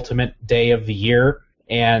penultimate day of the year,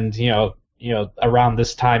 and around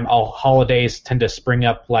this time, all holidays tend to spring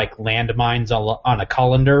up like landmines on a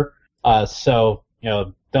calendar. So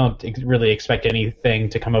don't really expect anything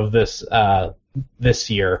to come of this this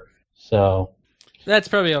year. So that's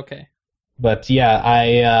probably okay. But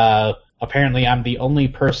yeah, apparently I'm the only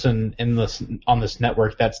person on this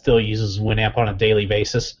network that still uses Winamp on a daily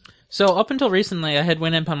basis. So up until recently, I had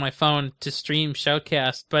Winamp on my phone to stream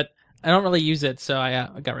Shoutcast, but I don't really use it, so I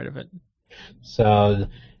got rid of it. So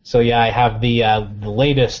yeah, I have the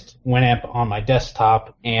latest Winamp on my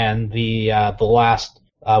desktop and the last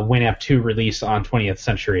Winamp 2 release on 20th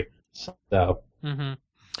Century. So. Mm-hmm.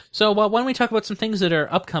 So why don't we talk about some things that are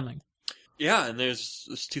upcoming? Yeah, and there's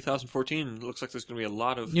this 2014. Looks like there's going to be a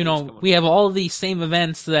lot of. We have all these same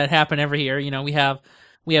events that happen every year. We have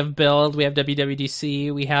We have Build, we have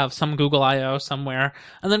WWDC, we have some Google I/O somewhere,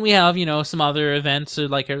 and then we have, some other events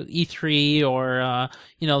like a E3 or,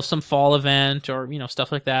 some fall event or,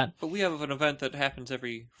 stuff like that. But we have an event that happens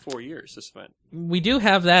every 4 years, this event. We do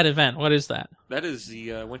have that event. What is that? That is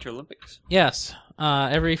the Winter Olympics. Yes.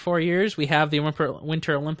 Every 4 years we have the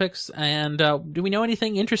Winter Olympics, and do we know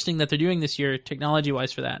anything interesting that they're doing this year,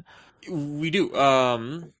 technology-wise, for that? We do.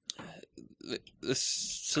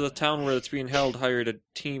 So the town where it's being held hired a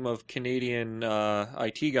team of Canadian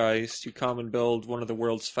IT guys to come and build one of the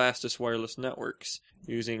world's fastest wireless networks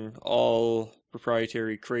using all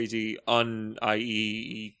proprietary, crazy,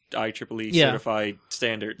 IEEE certified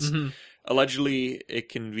standards. Mm-hmm. Allegedly, it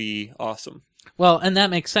can be awesome. Well, and that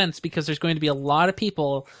makes sense because there's going to be a lot of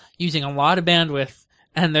people using a lot of bandwidth,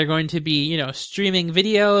 and they're going to be, streaming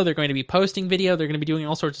video, they're going to be posting video, they're going to be doing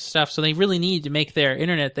all sorts of stuff, so they really need to make their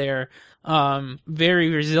internet there very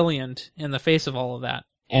resilient in the face of all of that.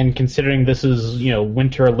 And considering this is,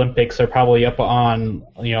 Winter Olympics are probably up on,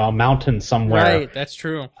 a mountain somewhere. Right, that's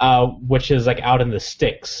true. Which is like out in the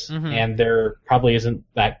sticks, Mm-hmm. and there probably isn't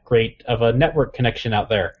that great of a network connection out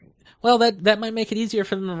there. Well, that might make it easier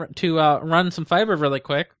for them to run some fiber really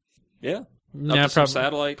quick. Yeah. Up to some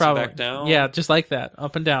satellites and back down. Yeah, just like that,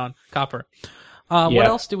 up and down, copper. What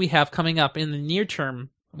else do we have coming up in the near term?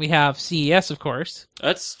 We have CES, of course.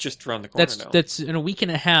 That's just around the corner now. That's in a week and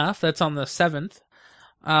a half. That's on the 7th.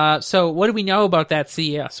 So what do we know about that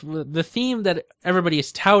CES? The theme that everybody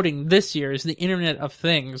is touting this year is the Internet of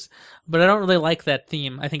Things, but I don't really like that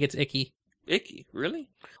theme. I think it's icky. Icky? Really?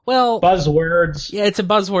 Well, buzzwords. Yeah, it's a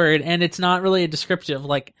buzzword, and it's not really a descriptive.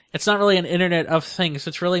 Like, it's not really an Internet of Things.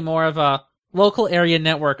 It's really more of a local area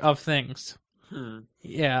network of things.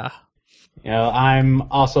 Yeah. I'm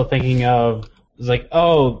also thinking of,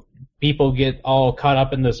 people get all caught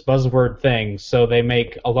up in this buzzword thing, so they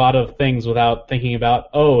make a lot of things without thinking about,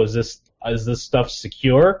 is this stuff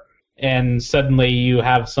secure? And suddenly you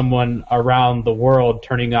have someone around the world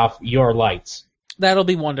turning off your lights. That'll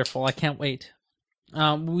be wonderful. I can't wait.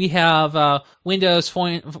 We have Windows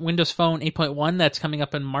Phone 8.1 that's coming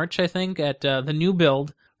up in March, I think, at the new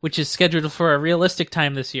build, which is scheduled for a realistic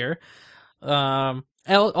time this year.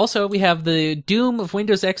 Also, we have the doom of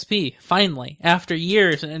Windows XP, finally, after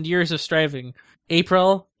years and years of striving.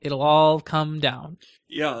 April, it'll all come down.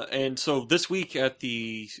 Yeah, and so this week at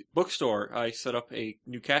the bookstore, I set up a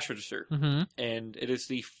new cash register, and it is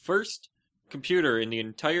the first computer in the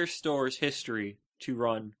entire store's history to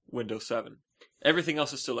run Windows 7. Everything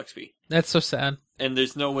else is still XP. That's so sad. And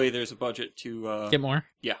there's no way there's a budget to... get more?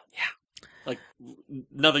 Yeah. Like,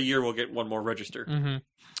 another year we'll get one more register. Mm-hmm.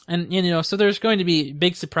 And, so there's going to be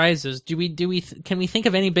big surprises. Can we think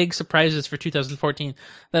of any big surprises for 2014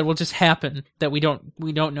 that will just happen that we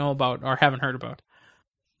don't know about or haven't heard about?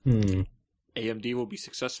 AMD will be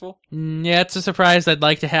successful? Yeah, it's a surprise I'd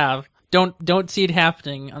like to have. Don't see it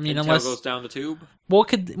happening. I mean, Intel unless goes down the tube? What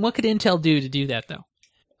could Intel do to do that though?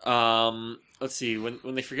 Let's see. When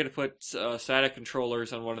they forget to put SATA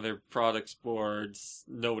controllers on one of their products boards,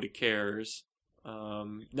 nobody cares.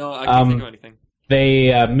 No, I can't think of anything. They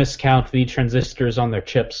miscount the transistors on their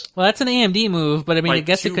chips. Well, that's an AMD move, but I mean, I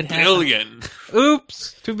guess it could happen. 2 billion.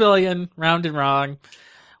 Oops, 2 billion, rounded wrong.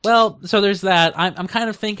 Well, so there's that. I'm kind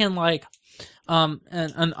of thinking like an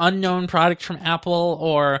unknown product from Apple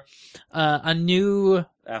or a new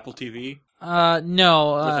Apple TV.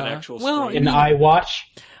 No, with an actual screen. An iWatch.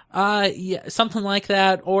 Yeah, something like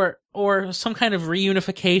that, or some kind of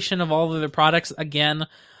reunification of all of their products again.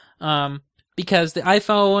 Because the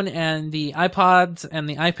iPhone and the iPods and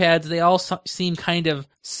the iPads, they all seem kind of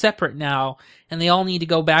separate now, and they all need to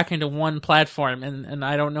go back into one platform, and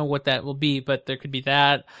I don't know what that will be, but there could be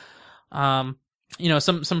that. Some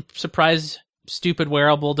surprise stupid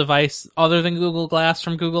wearable device other than Google Glass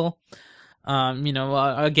from Google.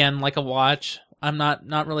 Again, like a watch. I'm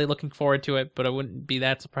not really looking forward to it, but I wouldn't be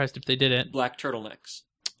that surprised if they did it. Black turtlenecks.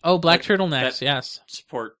 Oh, black turtlenecks, yes.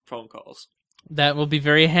 Support phone calls. That will be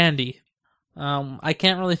very handy. I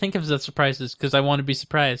can't really think of the surprises because I want to be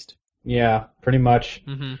surprised. Yeah, pretty much.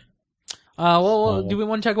 Mm-hmm. Do we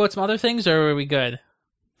want to talk about some other things, or are we good?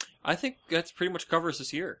 I think that pretty much covers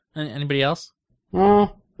this year. Anybody else?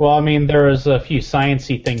 Well, I mean, there was a few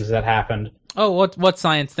sciencey things that happened. Oh, what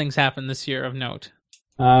science things happened this year of note?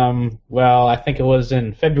 Well, I think it was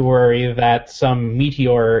in February that some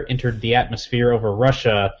meteor entered the atmosphere over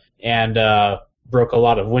Russia and broke a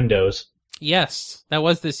lot of windows. Yes, that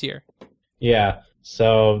was this year. Yeah,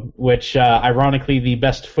 so, which, ironically, the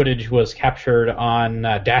best footage was captured on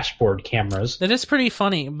dashboard cameras. That is pretty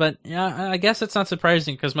funny, but I guess it's not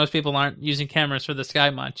surprising because most people aren't using cameras for the sky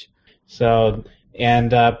much. So,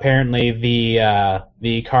 And apparently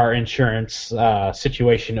the car insurance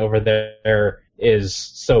situation over there is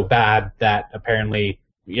so bad that apparently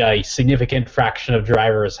a significant fraction of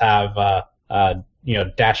drivers have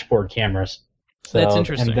dashboard cameras. So, That's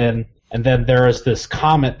interesting. And then there was this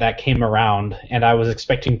comment that came around, and I was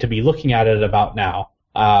expecting to be looking at it about now.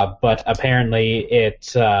 But apparently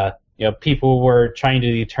it people were trying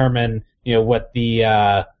to determine what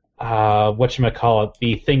the whatchamacallit,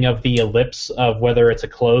 the thing of the ellipse of whether it's a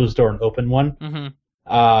closed or an open one.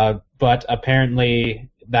 Mm-hmm. But apparently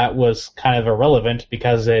that was kind of irrelevant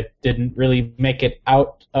because it didn't really make it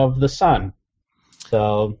out of the sun.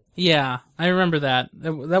 So Yeah, I remember that.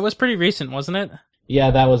 That was pretty recent, wasn't it? yeah,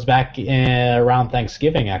 that was back around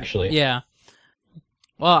Thanksgiving, actually. Yeah.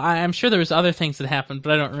 Well, I'm sure there was other things that happened,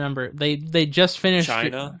 but I don't remember. They just finished.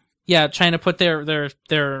 China? Yeah, China put their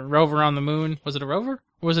rover on the moon. Was it a rover?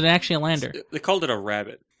 Or was it actually a lander? They called it a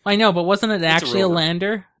rabbit. I know, but wasn't it It's a actually a rover.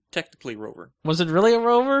 lander? Technically rover. Was it really a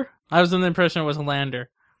rover? I was under the impression it was a lander.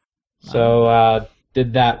 So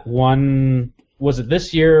did that one? Was it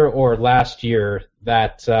this year or last year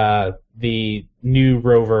that the new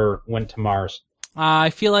rover went to Mars? I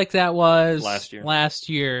feel like that was Last year. Last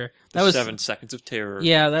year. The That was 7 Seconds of Terror.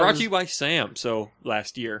 Yeah, that Brought was- to you by Sam, so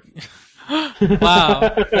last year.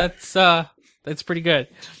 Wow. That's pretty good.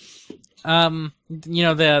 The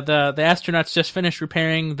astronauts just finished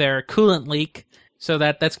repairing their coolant leak, so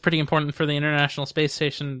that's pretty important for the International Space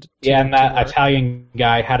Station. Yeah, and that work. Italian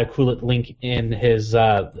guy had a coolant link in his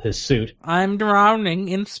suit. I'm drowning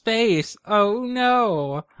in space. Oh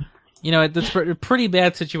no. That's a pretty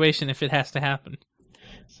bad situation if it has to happen.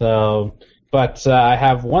 So, but I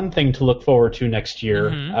have one thing to look forward to next year,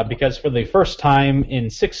 Mhm. because for the first time in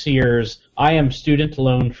 6 years, I am student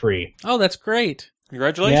loan free. Oh, that's great.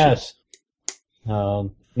 Congratulations. Yes. Now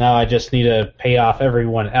I just need to pay off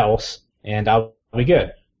everyone else, and I'll be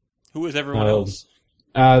good. Who is everyone Oh.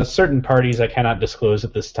 else? Certain parties I cannot disclose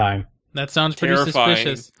at this time. That sounds pretty Terrifying.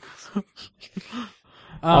 suspicious.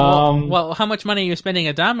 Um, well, how much money are you spending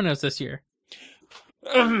at Domino's this year?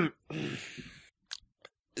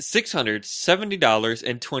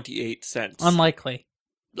 $670.28. Unlikely.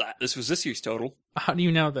 This was this year's total. How do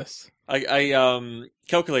you know this? I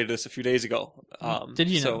calculated this a few days ago. Did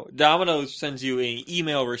you So Domino's sends you an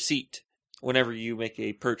email receipt whenever you make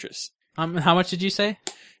a purchase. How much did you say?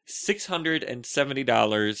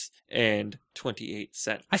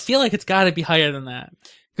 $670.28. I feel like it's got to be higher than that.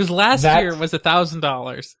 Because last That's- year was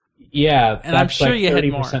 $1,000. Yeah, And I'm that's sure like you had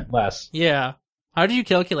 30% less. Yeah. How did you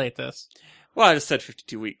calculate this? Well, I just said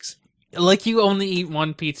 52 weeks. Like you only eat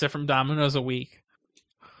one pizza from Domino's a week.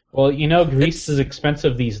 Well, Greece is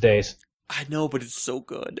expensive these days. I know, but it's so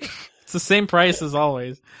good. It's the same price as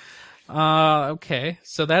always. Okay,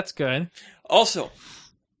 so that's good. Also,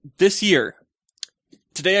 this year,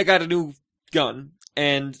 today I got a new gun,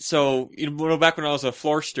 and so back when I was a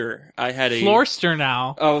florster, I had a Florster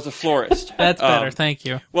now. I was a florist. That's better, thank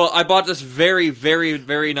you. Well, I bought this very, very,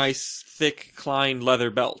 very nice, thick Klein leather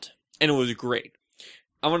belt, and it was great.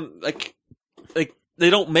 I want like they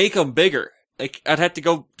don't make them bigger. Like I'd have to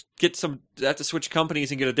go get I'd have to switch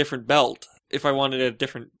companies and get a different belt if I wanted a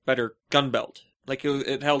different, better gun belt. Like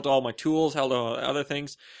it held all my tools, held all other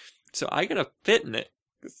things. So I gotta fit in it.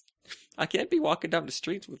 I can't be walking down the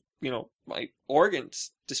streets with my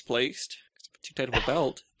organs displaced. It's too tight of a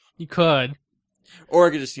belt. You could. Or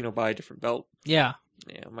I could just buy a different belt. Yeah.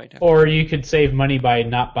 Yeah, I might have. Or you could save money by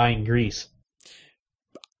not buying grease.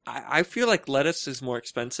 I feel like lettuce is more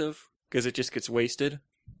expensive because it just gets wasted.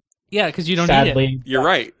 Yeah, because you don't need Sadly, You're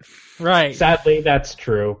right. it. Right. Sadly, that's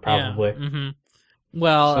true. Probably. Yeah. Mm-hmm.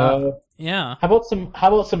 Well, So, yeah. how about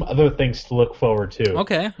some other things to look forward to?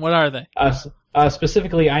 Okay, what are they?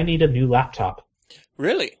 Specifically, I need a new laptop.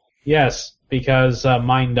 Really? Yes, because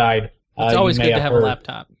mine died. It's you always may good to have a heard.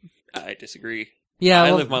 laptop. I disagree. Yeah, I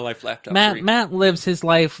well, live my life laptop free. Matt lives his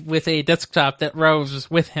life with a desktop that rows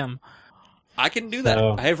with him. I can do that.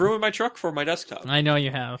 So- I have room in my truck for my desktop. I know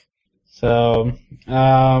you have. So, What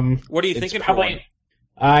are you it's thinking for probably. one?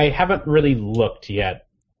 I haven't really looked yet.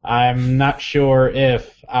 I'm not sure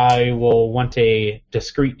if I will want a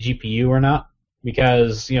discrete GPU or not,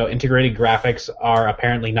 because integrated graphics are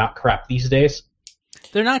apparently not crap these days.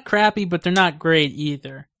 They're not crappy, but they're not great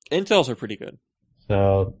either. Intel's are pretty good.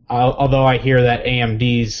 So, although I hear that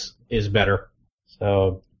AMD's is better,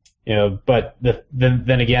 so but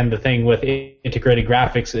then again, the thing with integrated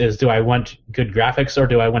graphics is, do I want good graphics or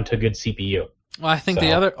do I want a good CPU? Well, I think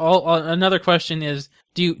the So- another question is,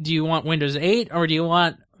 do you want Windows 8 or do you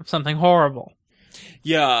want something horrible?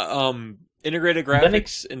 Yeah, Integrated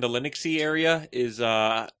graphics in the Linuxy area is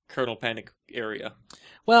kernel panic area.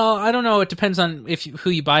 Well, I don't know. It depends on who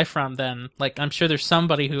you buy from. Then, like, I'm sure there's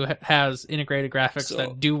somebody who has integrated graphics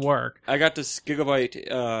that do work. I got this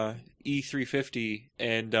Gigabyte E350,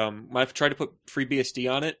 and I've tried to put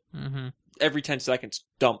FreeBSD on it. Mm-hmm. Every 10 seconds,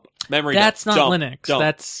 dump memory. That's dump, not dump, Linux. Dump.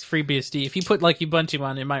 That's FreeBSD. If you put like Ubuntu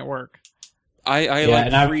on, it might work. I've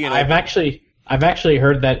actually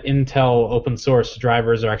heard that Intel open source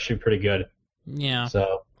drivers are actually pretty good. Yeah.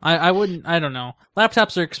 So I wouldn't. I don't know.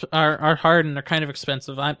 Laptops are hard and they're kind of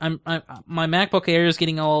expensive. My MacBook Air is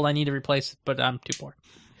getting old. I need to replace it, but I'm too poor.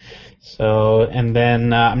 So, and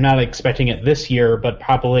then I'm not expecting it this year, but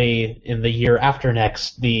probably in the year after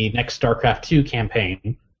next, the next StarCraft 2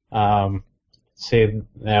 campaign. Say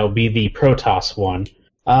that'll be the Protoss one.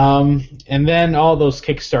 And then all those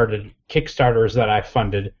Kickstarters that I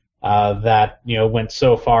funded that went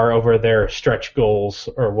so far over their stretch goals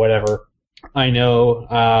or whatever. I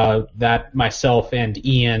know that myself and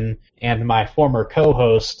Ian and my former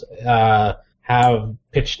co-host have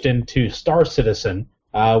pitched into Star Citizen,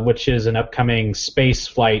 which is an upcoming space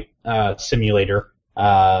flight simulator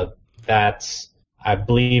that I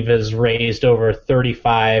believe has raised over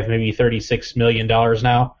 $35, maybe $36 million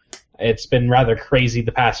now. It's been rather crazy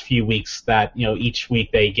the past few weeks that each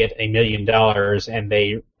week they get $1 million and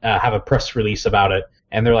they have a press release about it.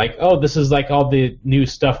 And they're like, oh, this is like all the new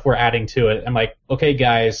stuff we're adding to it. I'm like, okay,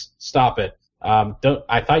 guys, stop it.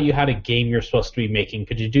 I thought you had a game you're supposed to be making.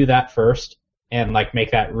 Could you do that first and like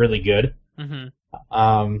make that really good?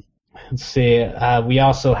 Mm-hmm. Let's see. We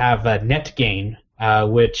also have NetGain,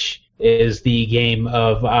 which is the game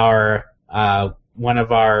of our one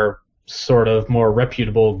of our sort of more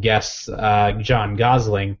reputable guests, John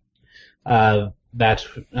Gosling. That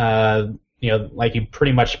like he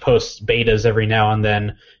pretty much posts betas every now and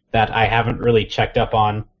then that I haven't really checked up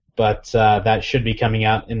on, but that should be coming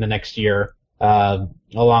out in the next year,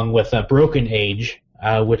 along with Broken Age,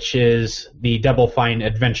 which is the Double Fine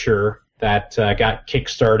adventure that got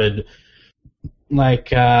kickstarted.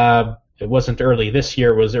 Like it wasn't early this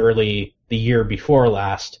year; it was early the year before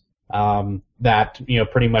last. That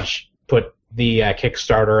pretty much put the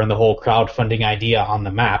Kickstarter and the whole crowdfunding idea on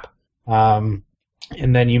the map.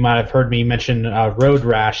 And then you might have heard me mention Road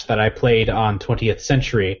Rash that I played on 20th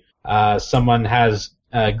Century.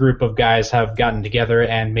 A group of guys have gotten together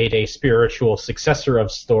and made a spiritual successor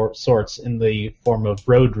of sorts in the form of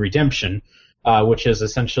Road Redemption, which is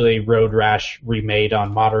essentially Road Rash remade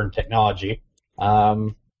on modern technology.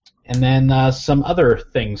 And then some other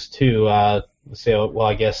things too. I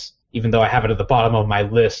guess even though I have it at the bottom of my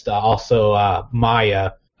list, also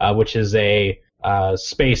Maya, which is a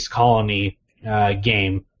space colony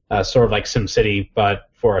game, sort of like SimCity, but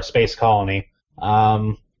for a space colony.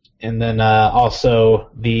 And then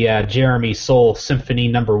also the Jeremy Soule Symphony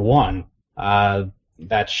No. 1.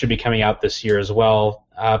 That should be coming out this year as well.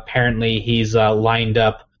 Apparently he's lined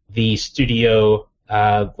up the studio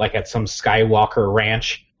like at some Skywalker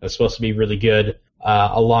ranch. That's supposed to be really good,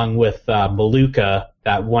 along with Maluka,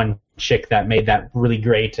 that one chick that made that really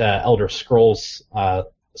great Elder Scrolls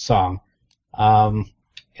song.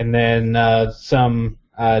 And then some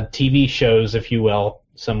TV shows, if you will,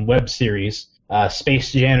 some web series.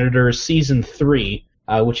 Space Janitors Season 3,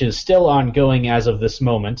 which is still ongoing as of this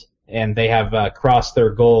moment, and they have crossed their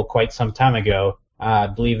goal quite some time ago. I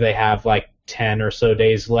believe they have like 10 or so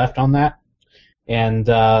days left on that. And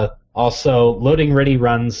also Loading Ready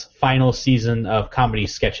Run's final season of comedy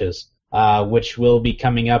sketches, which will be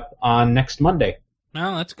coming up on next Monday.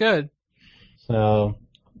 Oh, that's good. So...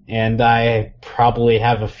 And I probably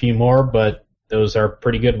have a few more, but those are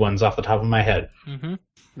pretty good ones off the top of my head. Mm-hmm.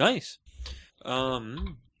 Nice.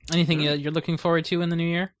 Anything you're looking forward to in the new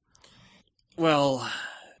year? Well,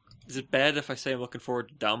 is it bad if I say I'm looking forward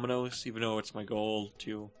to Domino's, even though it's my goal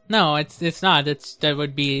to... No, it's not. That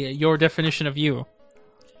would be your definition of you.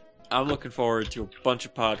 I'm looking forward to a bunch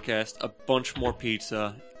of podcasts, a bunch more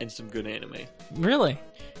pizza, and some good anime. Really?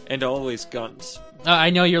 And always guns.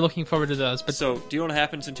 I know you're looking forward to those, but... So, do you know what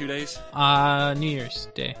happens in 2 days? New Year's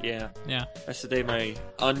Day. Yeah. Yeah. That's the day my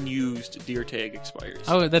unused deer tag expires.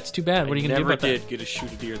 Oh, that's too bad. What are you going to do about that? I never did get to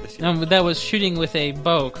shoot a deer this year. No, but that was shooting with a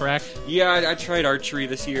bow, correct? Yeah, I tried archery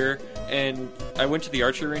this year, and I went to the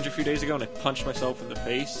archery range a few days ago, and I punched myself in the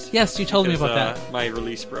face. Yes, you told me about that. My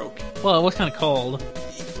release broke. Well, it was kind of cold.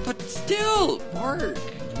 But still, work.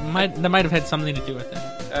 That might have had something to do with it.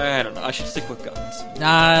 I don't know. I should stick with guns.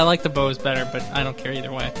 I like the bows better, but I don't care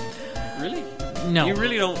either way. Really? No. You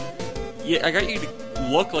really don't... Yeah, I got you to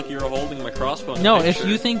look like you were holding my crossbow. No, if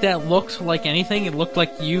you think that looks like anything, it looked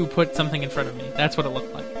like you put something in front of me. That's what it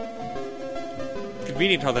looked like. Could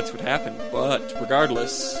inconvenient how that's what happened, but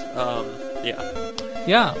regardless, yeah.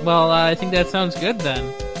 Yeah, well, I think that sounds good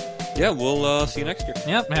then. Yeah, we'll see you next year.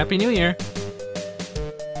 Yep, Happy New Year.